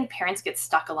is where I think parents get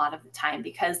stuck a lot of the time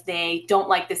because they don't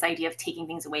like this idea of taking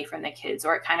things away from the kids,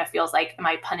 or it kind of feels like, am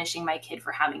I punishing my kid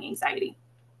for having anxiety?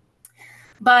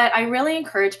 But I really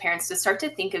encourage parents to start to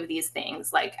think of these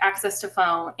things like access to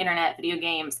phone, internet, video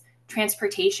games,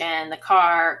 transportation, the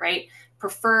car, right?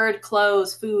 Preferred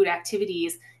clothes, food,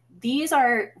 activities. These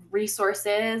are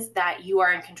resources that you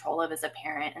are in control of as a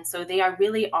parent. And so they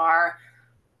really are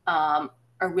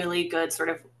a really good sort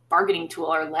of bargaining tool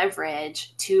or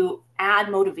leverage to add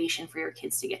motivation for your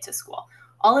kids to get to school.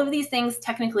 All of these things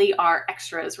technically are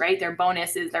extras, right? They're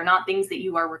bonuses. They're not things that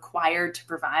you are required to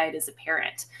provide as a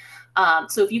parent.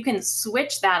 So if you can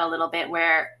switch that a little bit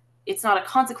where it's not a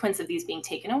consequence of these being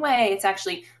taken away, it's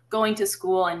actually going to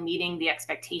school and meeting the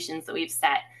expectations that we've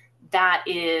set. That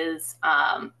is,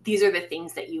 these are the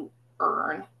things that you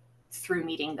earn through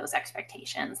meeting those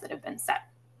expectations that have been set.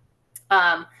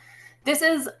 This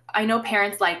is, I know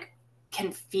parents like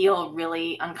can feel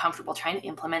really uncomfortable trying to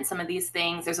implement some of these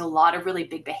things. There's a lot of really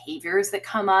big behaviors that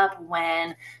come up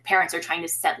when parents are trying to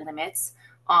set limits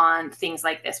on things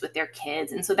like this with their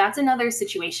kids. And so that's another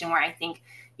situation where I think,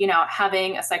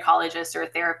 having a psychologist or a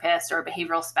therapist or a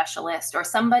behavioral specialist or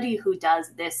somebody who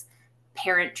does this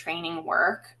parent training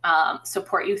work,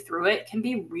 support you through it can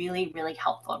be really, really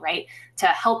helpful, right? To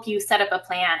help you set up a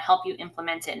plan, help you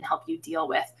implement it, and help you deal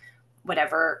with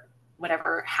whatever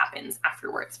happens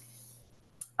afterwards.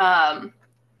 Um,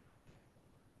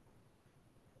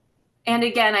 and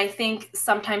again, I think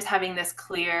sometimes having this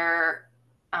clear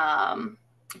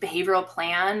behavioral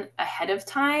plan ahead of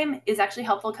time is actually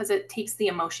helpful because it takes the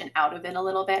emotion out of it a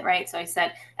little bit, right? So I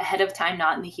said ahead of time,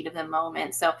 not in the heat of the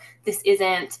moment. So this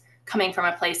isn't coming from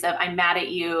a place of I'm mad at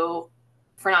you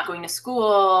for not going to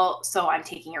school, so I'm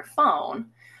taking your phone.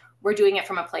 We're doing it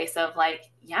from a place of like,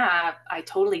 yeah, I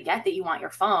totally get that you want your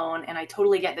phone, and I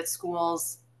totally get that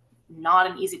school's not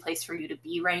an easy place for you to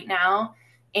be right now.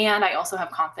 And I also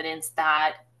have confidence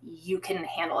that you can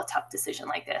handle a tough decision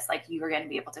like this. Like you are going to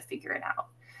be able to figure it out.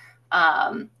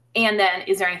 And then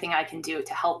is there anything I can do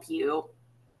to help you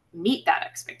meet that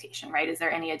expectation, right? Is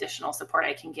there any additional support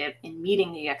I can give in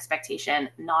meeting the expectation,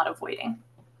 not avoiding?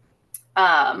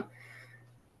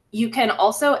 You can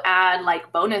also add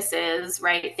like bonuses,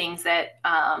 right? Things that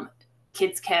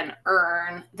kids can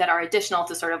earn that are additional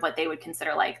to sort of what they would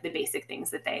consider like the basic things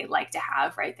that they like to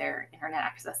have, right? Their internet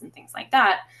access and things like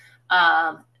that,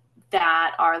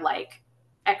 that are like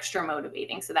extra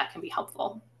motivating. So that can be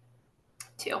helpful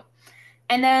too.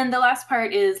 And then the last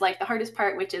part is like the hardest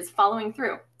part, which is following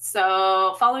through.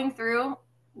 So following through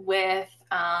with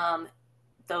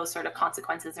those sort of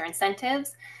consequences or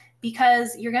incentives,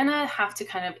 because you're going to have to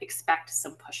kind of expect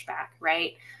some pushback,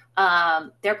 right?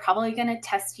 They're probably going to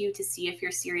test you to see if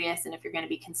you're serious and if you're going to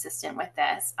be consistent with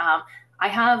this. I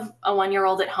have a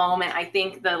 1-year-old at home, and I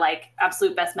think the like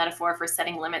absolute best metaphor for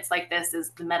setting limits like this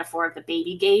is the metaphor of the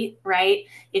baby gate, right?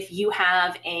 If you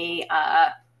have a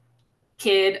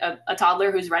kid, a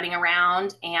toddler who's running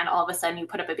around, and all of a sudden you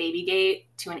put up a baby gate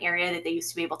to an area that they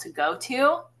used to be able to go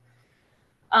to,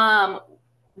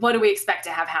 what do we expect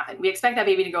to have happen? We expect that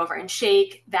baby to go over and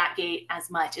shake that gate as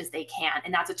much as they can.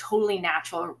 And that's a totally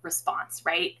natural response,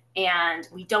 right? And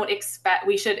we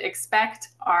should expect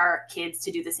our kids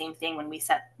to do the same thing when we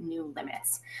set new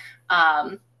limits.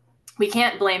 We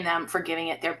can't blame them for giving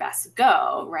it their best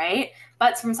go, right?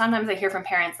 But sometimes I hear from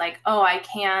parents like, oh, I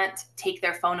can't take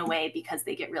their phone away because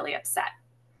they get really upset.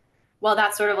 Well,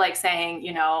 that's sort of like saying,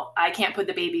 I can't put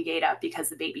the baby gate up because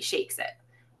the baby shakes it.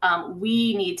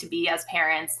 We need to be, as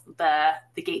parents,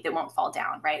 the gate that won't fall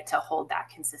down, right? To hold that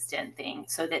consistent thing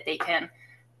so that they can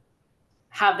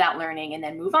have that learning and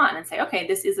then move on and say, okay,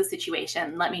 this is a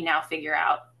situation. Let me now figure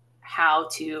out how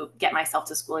to get myself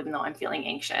to school even though I'm feeling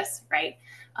anxious, right?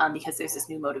 Because there's this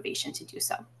new motivation to do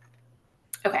so.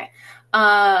 Okay.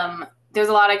 There's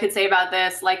a lot I could say about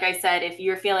this. Like I said, if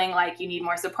you're feeling like you need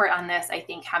more support on this, I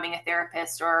think having a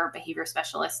therapist or behavior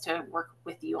specialist to work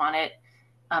with you on it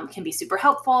can be super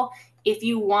helpful. If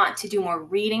you want to do more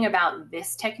reading about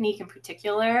this technique in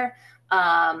particular,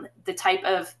 the type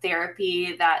of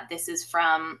therapy that this is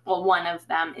from, well, one of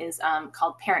them is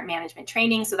called parent management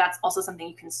training. So that's also something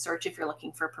you can search if you're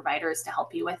looking for providers to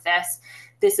help you with this.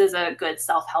 This is a good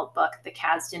self-help book, The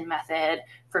Kasdan Method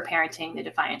for Parenting the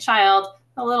Defiant Child.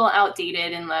 A little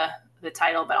outdated in the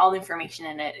title, but all the information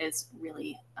in it is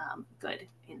really good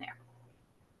in there.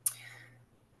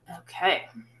 Okay.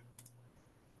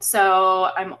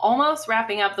 So I'm almost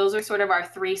wrapping up. Those are sort of our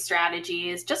 3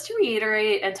 strategies. Just to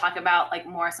reiterate and talk about like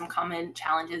more some common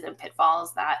challenges and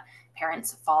pitfalls that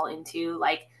parents fall into.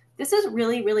 Like this is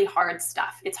really, really hard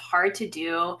stuff. It's hard to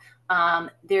do.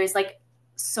 There's like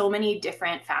so many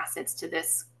different facets to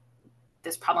this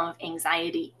problem of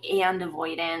anxiety and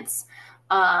avoidance.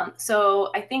 So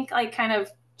I think like kind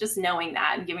of just knowing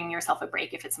that and giving yourself a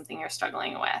break if it's something you're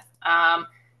struggling with.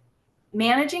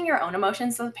 Managing your own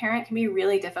emotions as a parent can be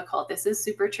really difficult. This is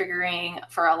super triggering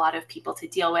for a lot of people to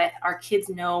deal with. Our kids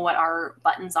know what our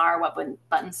buttons are, what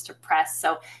buttons to press.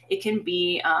 So it can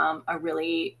be a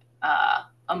really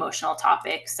emotional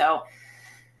topic. So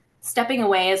stepping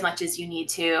away as much as you need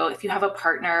to. If you have a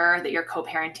partner that you're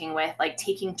co-parenting with, like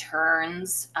taking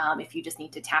turns, if you just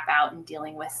need to tap out and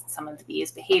dealing with some of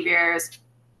these behaviors,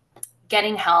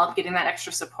 getting help, getting that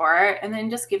extra support, and then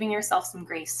just giving yourself some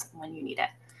grace when you need it.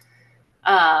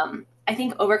 I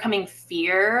think overcoming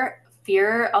fear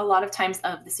a lot of times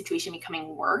of the situation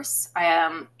becoming worse,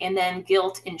 and then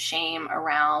guilt and shame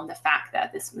around the fact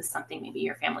that this was something maybe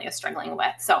your family is struggling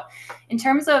with. So in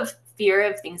terms of fear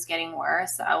of things getting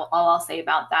worse, all I'll say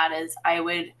about that is I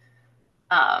would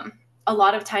a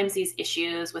lot of times these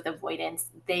issues with avoidance,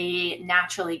 they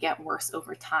naturally get worse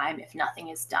over time if nothing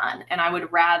is done. And I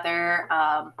would rather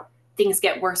things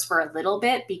get worse for a little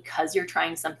bit because you're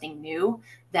trying something new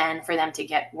than for them to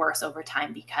get worse over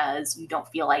time because you don't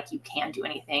feel like you can do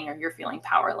anything or you're feeling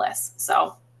powerless.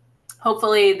 So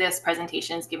hopefully this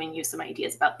presentation is giving you some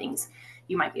ideas about things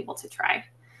you might be able to try.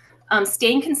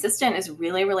 Staying consistent is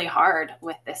really, really hard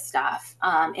with this stuff.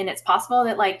 And it's possible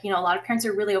that a lot of parents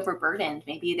are really overburdened.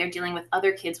 Maybe they're dealing with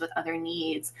other kids with other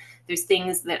needs. There's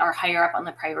things that are higher up on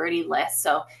the priority list.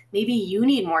 So maybe you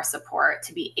need more support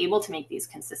to be able to make these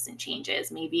consistent changes.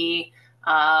 Maybe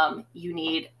you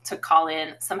need to call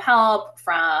in some help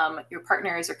from your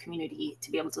partners or community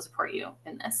to be able to support you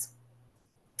in this.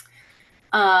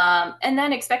 And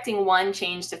then expecting one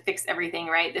change to fix everything,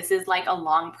 right? This is like a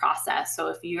long process. So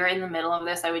if you're in the middle of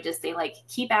this, I would just say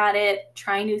keep at it,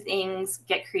 try new things,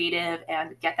 get creative,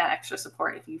 and get that extra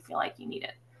support if you feel like you need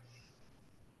it.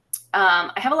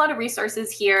 I have a lot of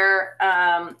resources here.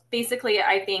 Basically,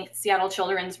 I think Seattle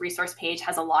Children's resource page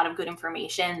has a lot of good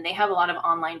information. They have a lot of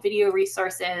online video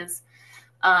resources.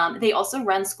 They also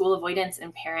run school avoidance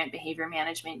and parent behavior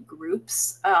management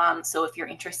groups. So if you're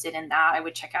interested in that, I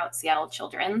would check out Seattle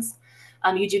Children's.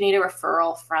 You do need a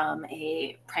referral from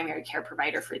a primary care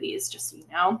provider for these, just so you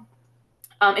know.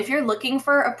 If you're looking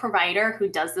for a provider who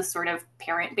does this sort of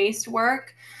parent-based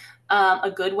work,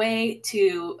 a good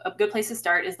place to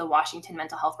start is the Washington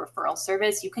Mental Health Referral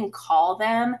Service. You can call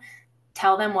them,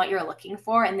 tell them what you're looking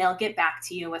for, and they'll get back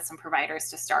to you with some providers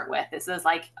to start with. This is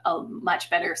a much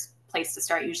better place to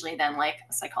start usually than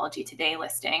a Psychology Today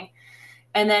listing.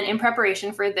 And then in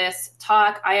preparation for this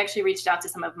talk, I actually reached out to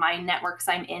some of my networks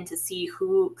I'm in to see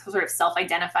who sort of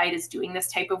self-identified as doing this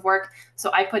type of work.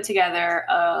 So I put together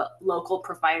a local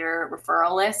provider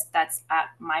referral list that's at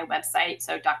my website.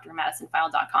 So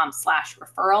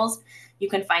drmadisonfile.com/referrals. You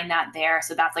can find that there.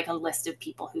 So that's a list of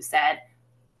people who said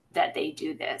that they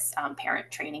do this parent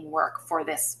training work for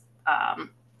this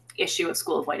issue of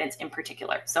school avoidance in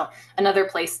particular. So another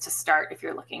place to start if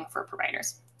you're looking for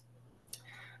providers.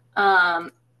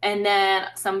 And then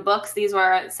some books. These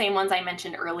were the same ones I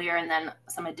mentioned earlier, and then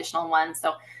some additional ones.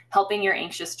 So Helping Your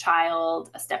Anxious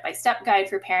Child, a step-by-step guide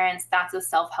for parents. That's a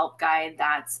self-help guide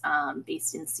that's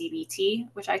based in CBT,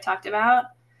 which I talked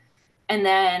about. And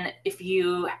then if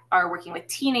you are working with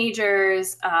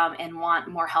teenagers and want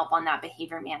more help on that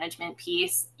behavior management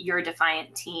piece, Your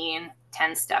Defiant Teen,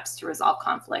 10 Steps to Resolve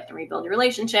Conflict and Rebuild Your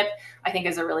Relationship, I think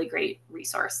is a really great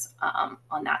resource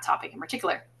on that topic in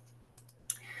particular.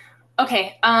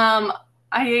 Okay,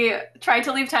 I tried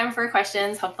to leave time for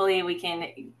questions. Hopefully we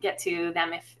can get to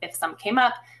them if some came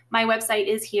up. My website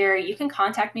is here. You can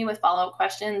contact me with follow-up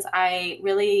questions. I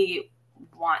really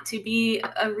want to be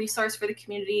a resource for the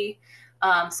community.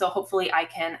 So hopefully I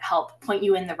can help point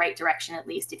you in the right direction, at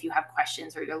least if you have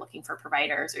questions or you're looking for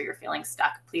providers or you're feeling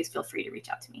stuck, please feel free to reach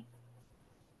out to me.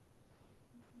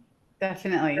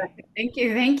 Definitely. Thank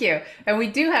you. Thank you. And we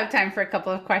do have time for a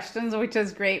couple of questions, which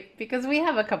is great because we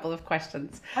have a couple of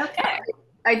questions. Okay.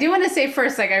 I do want to say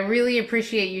first, I really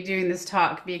appreciate you doing this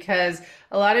talk because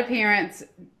a lot of parents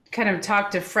kind of talk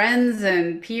to friends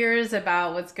and peers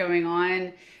about what's going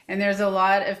on. And there's a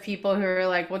lot of people who are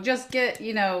like, well, just get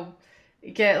in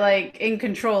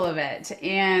control of it.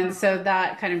 And so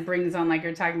that kind of brings on,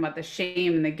 you're talking about the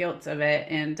shame and the guilt of it.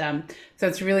 And so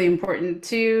it's really important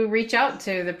to reach out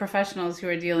to the professionals who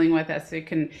are dealing with us who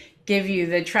can give you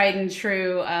the tried and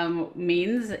true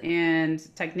means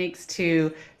and techniques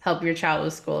to help your child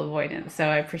with school avoidance. So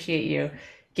I appreciate you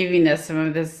giving us some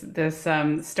of this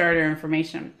starter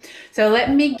information. So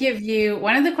let me give you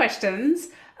one of the questions,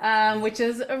 which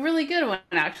is a really good one,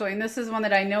 actually. And this is one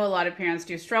that I know a lot of parents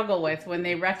do struggle with when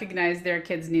they recognize their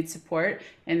kids need support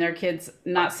and their kids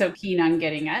not so keen on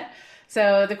getting it.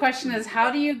 So the question is,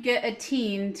 how do you get a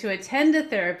teen to attend a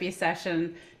therapy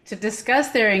session to discuss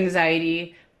their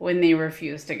anxiety when they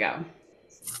refuse to go?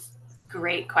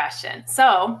 Great question.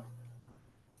 So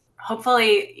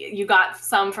hopefully you got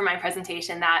some from my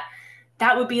presentation that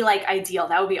would be ideal.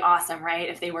 That would be awesome, right?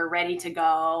 If they were ready to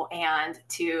go and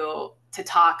to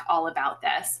talk all about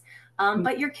this.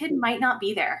 But your kid might not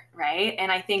be there, right?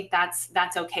 And I think that's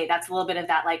okay. That's a little bit of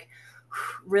that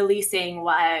releasing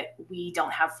what we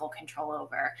don't have full control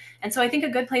over. And so I think a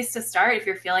good place to start if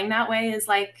you're feeling that way is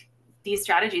these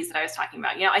strategies that I was talking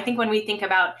about. I think when we think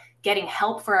about getting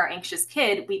help for our anxious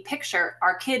kid, we picture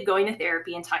our kid going to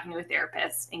therapy and talking to a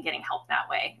therapist and getting help that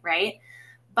way, right?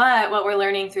 But what we're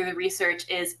learning through the research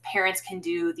is parents can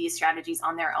do these strategies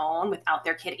on their own without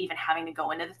their kid even having to go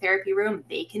into the therapy room.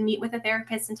 They can meet with a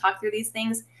therapist and talk through these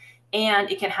things, and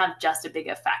it can have just a big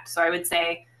effect. So I would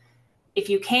say if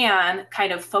you can,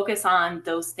 kind of focus on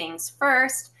those things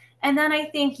first. And then I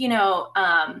think,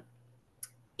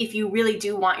 if you really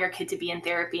do want your kid to be in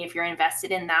therapy, if you're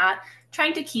invested in that,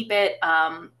 trying to keep it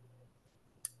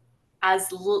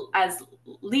as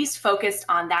least focused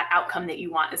on that outcome that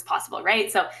you want as possible,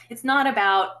 right? So it's not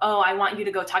about, oh, I want you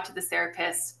to go talk to this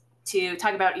therapist to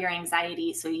talk about your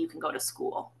anxiety so you can go to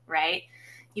school, right?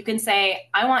 You can say,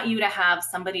 I want you to have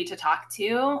somebody to talk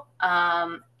to,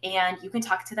 and you can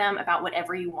talk to them about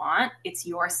whatever you want. It's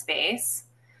your space.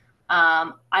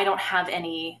 I don't have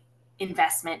any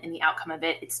investment in the outcome of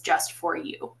it. It's just for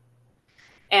you.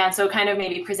 And so kind of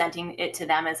maybe presenting it to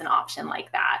them as an option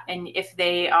like that. And if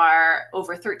they are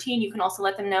over 13, you can also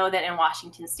let them know that in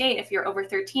Washington State, if you're over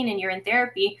 13 and you're in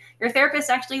therapy, your therapist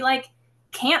actually like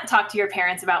can't talk to your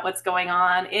parents about what's going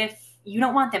on if you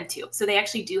don't want them to. So they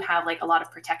actually do have like a lot of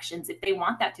protections if they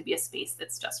want that to be a space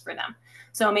that's just for them.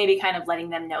 So maybe kind of letting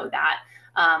them know that.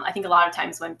 I think a lot of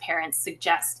times when parents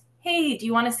suggest, hey, do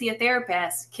you want to see a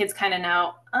therapist? Kids kind of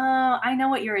know, oh, I know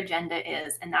what your agenda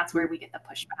is. And that's where we get the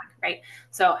pushback, right?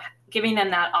 So giving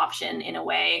them that option in a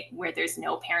way where there's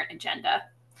no parent agenda.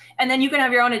 And then you can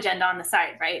have your own agenda on the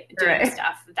side, right? Doing Right.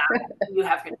 stuff that you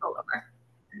have control over.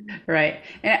 Right.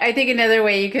 And I think another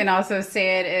way you can also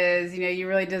say it is, you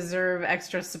really deserve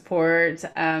extra support.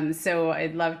 So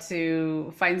I'd love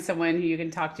to find someone who you can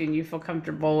talk to and you feel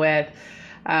comfortable with.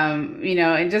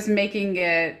 And just making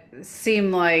it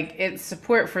seem like it's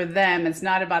support for them. It's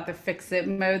not about the fix it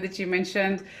mode that you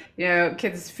mentioned.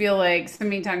 Kids feel like so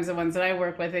many times the ones that I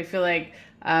work with, they feel like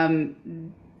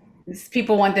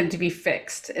people want them to be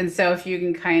fixed. And so if you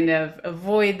can kind of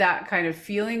avoid that kind of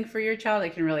feeling for your child,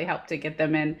 it can really help to get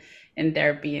them in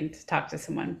therapy and to talk to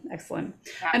someone. Excellent.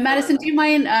 And Madison, do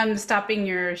Absolutely. you mind stopping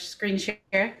your screen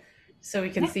share so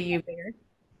we can Yeah. see you bigger?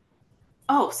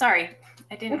 Oh, sorry.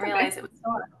 I didn't That's okay. realize it was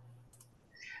still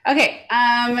on. Okay,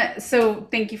 so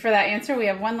thank you for that answer. We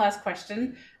have one last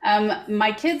question.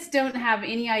 My kids don't have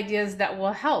any ideas that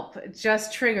will help,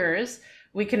 just triggers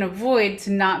we can avoid to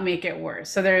not make it worse.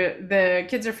 So the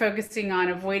kids are focusing on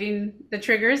avoiding the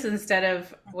triggers instead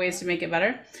of ways to make it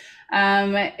better.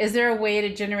 Is there a way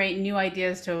to generate new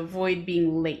ideas to avoid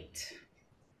being late?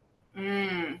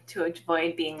 To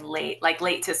avoid being late, like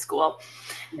late to school.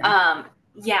 Yeah. Um,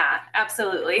 yeah,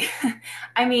 absolutely.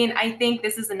 I mean, I think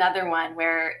this is another one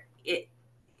where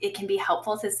it can be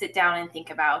helpful to sit down and think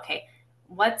about, okay,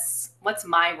 what's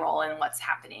my role in what's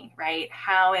happening, right?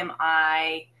 How am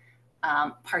I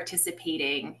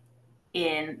participating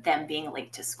in them being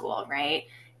late to school, right?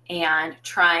 And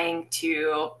trying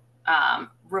to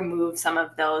remove some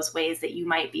of those ways that you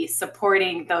might be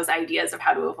supporting those ideas of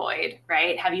how to avoid,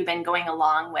 right? Have you been going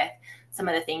along with some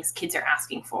of the things kids are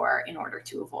asking for in order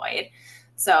to avoid?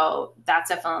 So that's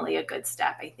definitely a good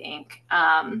step, I think.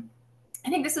 I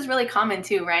think this is really common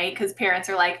too, right? Because parents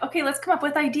are like, okay, let's come up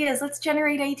with ideas. Let's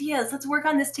generate ideas. Let's work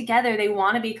on this together. They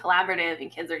want to be collaborative,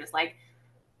 and kids are just like,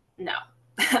 no,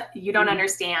 you don't Mhm.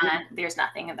 understand. There's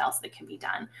nothing else that can be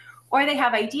done. Or they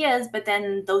have ideas, but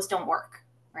then those don't work,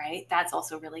 right? That's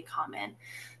also really common.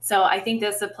 So I think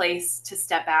this is a place to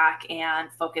step back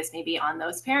and focus maybe on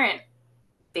those parent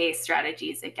based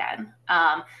strategies again.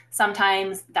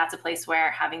 Sometimes that's a place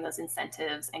where having those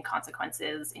incentives and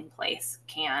consequences in place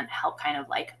can help kind of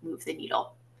like move the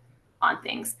needle on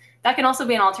things. That can also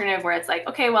be an alternative where it's like,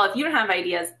 okay, well, if you don't have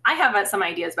ideas, I have some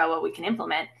ideas about what we can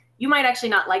implement. You might actually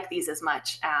not like these as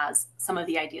much as some of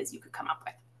the ideas you could come up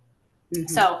with. Mhm.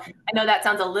 So I know that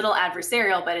sounds a little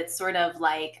adversarial, but it's sort of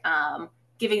like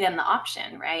giving them the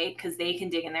option, right? Because they can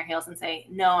dig in their heels and say,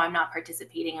 no, I'm not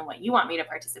participating in what you want me to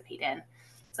participate in.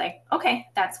 It's like, okay,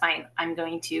 that's fine. I'm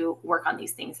going to work on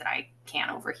these things that I can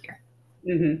over here.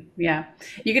 Yeah.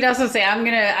 You could also say,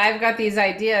 I've got these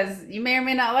ideas. You may or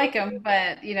may not like them,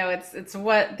 but it's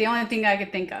what the only thing I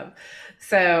could think of.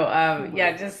 So,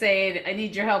 yeah, just say, I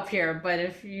need your help here. But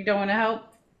if you don't want to help,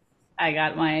 I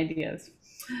got my ideas.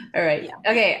 All right.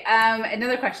 Yeah. Okay.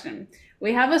 Another question.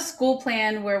 We have a school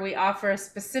plan where we offer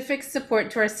specific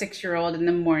support to our 6-year-old in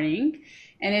the morning.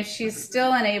 And if she's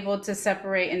still unable to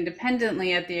separate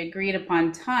independently at the agreed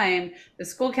upon time, the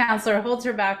school counselor holds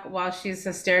her back while she's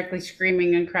hysterically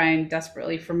screaming and crying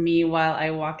desperately for me while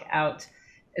I walk out.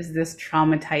 Is this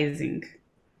traumatizing?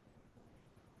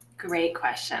 Great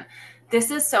question.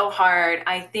 This is so hard.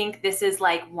 I think this is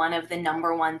like one of the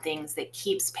number one things that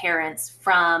keeps parents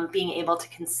from being able to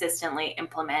consistently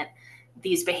implement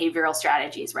these behavioral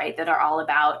strategies, right? That are all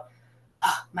about,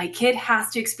 oh, my kid has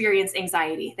to experience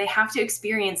anxiety. They have to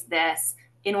experience this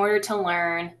in order to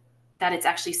learn that it's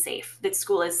actually safe, that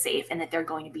school is safe, and that they're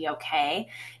going to be okay.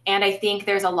 And I think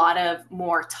there's a lot of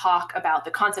more talk about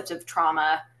the concept of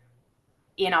trauma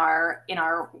in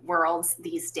our worlds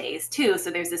these days too. So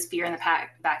there's this fear in the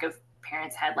back of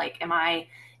parents' head, like, am I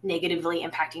negatively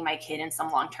impacting my kid in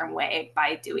some long-term way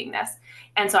by doing this?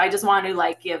 And so I just want to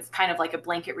like give kind of like a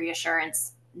blanket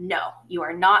reassurance. No, you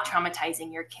are not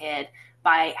traumatizing your kid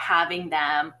by having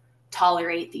them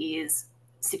tolerate these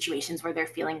situations where they're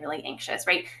feeling really anxious,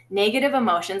 right? Negative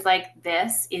emotions like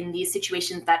this in these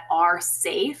situations that are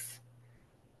safe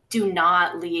do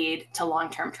not lead to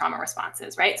long-term trauma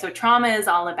responses, right? So trauma is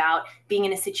all about being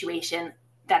in a situation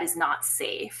that is not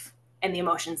safe and the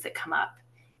emotions that come up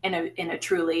in a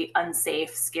truly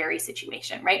unsafe, scary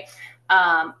situation, right?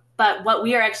 But what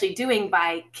we are actually doing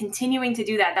by continuing to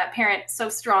do that, that parent so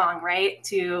strong, right,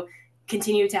 to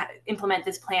continue to implement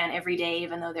this plan every day,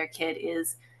 even though their kid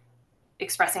is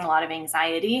expressing a lot of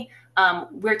anxiety,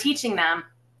 we're teaching them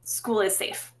school is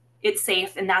safe. It's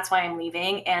safe, and that's why I'm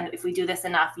leaving. And if we do this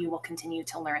enough, you will continue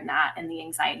to learn that, and the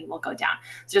anxiety will go down.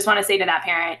 So just want to say to that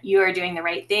parent, you are doing the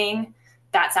right thing.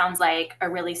 That sounds like a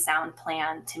really sound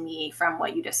plan to me from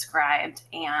what you described.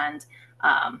 And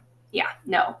yeah,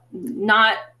 no,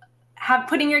 not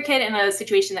putting your kid in a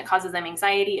situation that causes them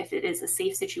anxiety, if it is a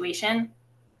safe situation,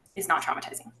 is not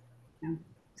traumatizing. Yeah.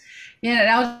 Yeah, and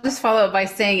I'll just follow up by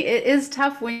saying it is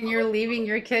tough when you're leaving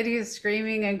your kid who's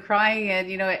screaming and crying, and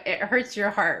it hurts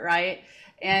your heart, right?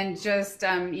 And just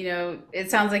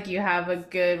it sounds like you have a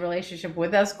good relationship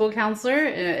with that school counselor,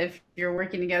 if you're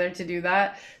working together to do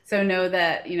that. So know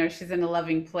that she's in a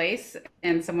loving place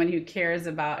and someone who cares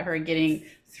about her getting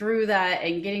through that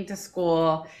and getting to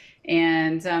school.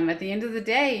 And at the end of the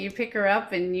day, you pick her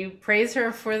up and you praise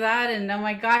her for that. And oh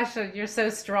my gosh, you're so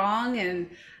strong, and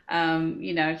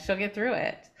she'll get through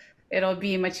it. It'll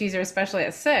be much easier, especially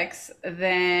at 6,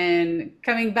 than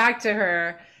coming back to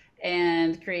her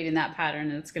and creating that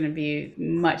pattern. It's going to be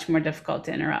much more difficult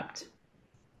to interrupt.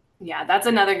 Yeah, that's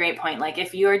another great point. Like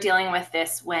if you're dealing with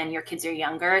this when your kids are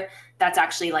younger, that's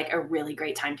actually like a really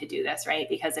great time to do this, right?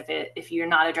 Because if you're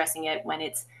not addressing it when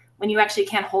you actually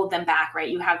can't hold them back, right?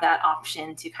 You have that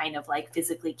option to kind of like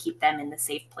physically keep them in the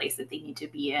safe place that they need to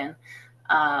be in.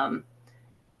 Um,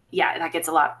 yeah, that gets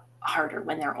a lot harder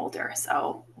when they're older.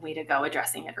 So way to go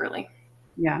addressing it early.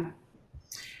 Yeah.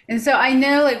 And so I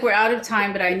know like we're out of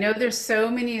time, but I know there's so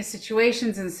many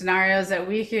situations and scenarios that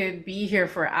we could be here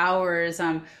for hours.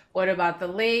 What about the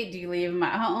late? Do you leave them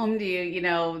at home?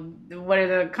 Do what are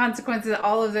the consequences?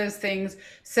 All of those things.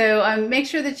 So make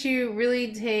sure that you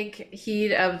really take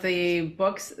heed of the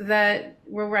books that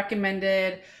were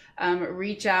recommended.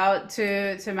 Reach out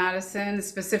to Madison,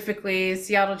 specifically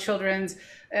Seattle Children's.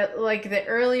 Like the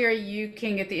earlier you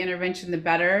can get the intervention, the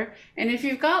better. And if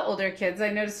you've got older kids, I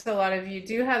noticed a lot of you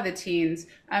do have the teens.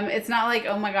 It's not like,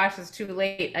 oh my gosh, it's too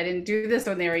late. I didn't do this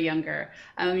when they were younger.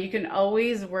 You can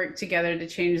always work together to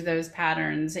change those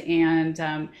patterns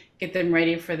and get them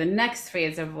ready for the next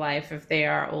phase of life if they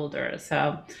are older.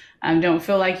 So don't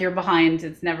feel like you're behind.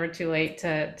 It's never too late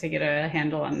to get a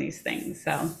handle on these things.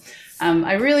 So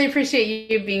I really appreciate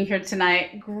you being here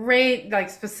tonight. Great, like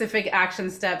specific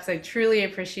action steps. I truly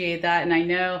appreciate that. And I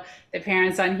know the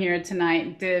parents on here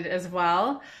tonight did as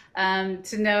well.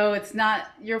 To know it's not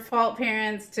your fault,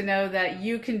 parents, to know that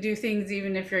you can do things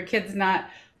even if your kid's not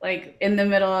like in the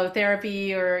middle of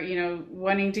therapy or,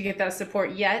 wanting to get that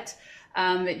support yet.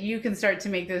 That you can start to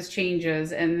make those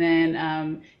changes, and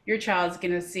then your child's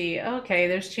going to see, okay,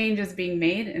 there's changes being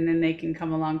made, and then they can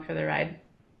come along for the ride.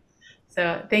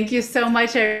 So thank you so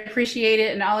much. I appreciate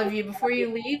it. And all of you, before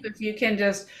you leave, if you can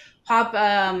just pop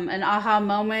an aha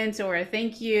moment or a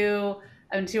thank you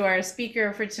to our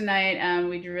speaker for tonight,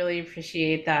 we'd really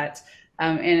appreciate that.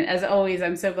 And as always,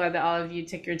 I'm so glad that all of you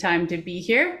took your time to be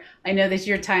here. I know that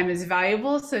your time is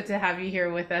valuable, so to have you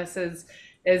here with us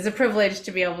is a privilege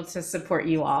to be able to support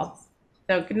you all.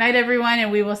 So good night, everyone,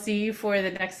 and we will see you for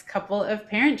the next couple of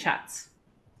parent chats.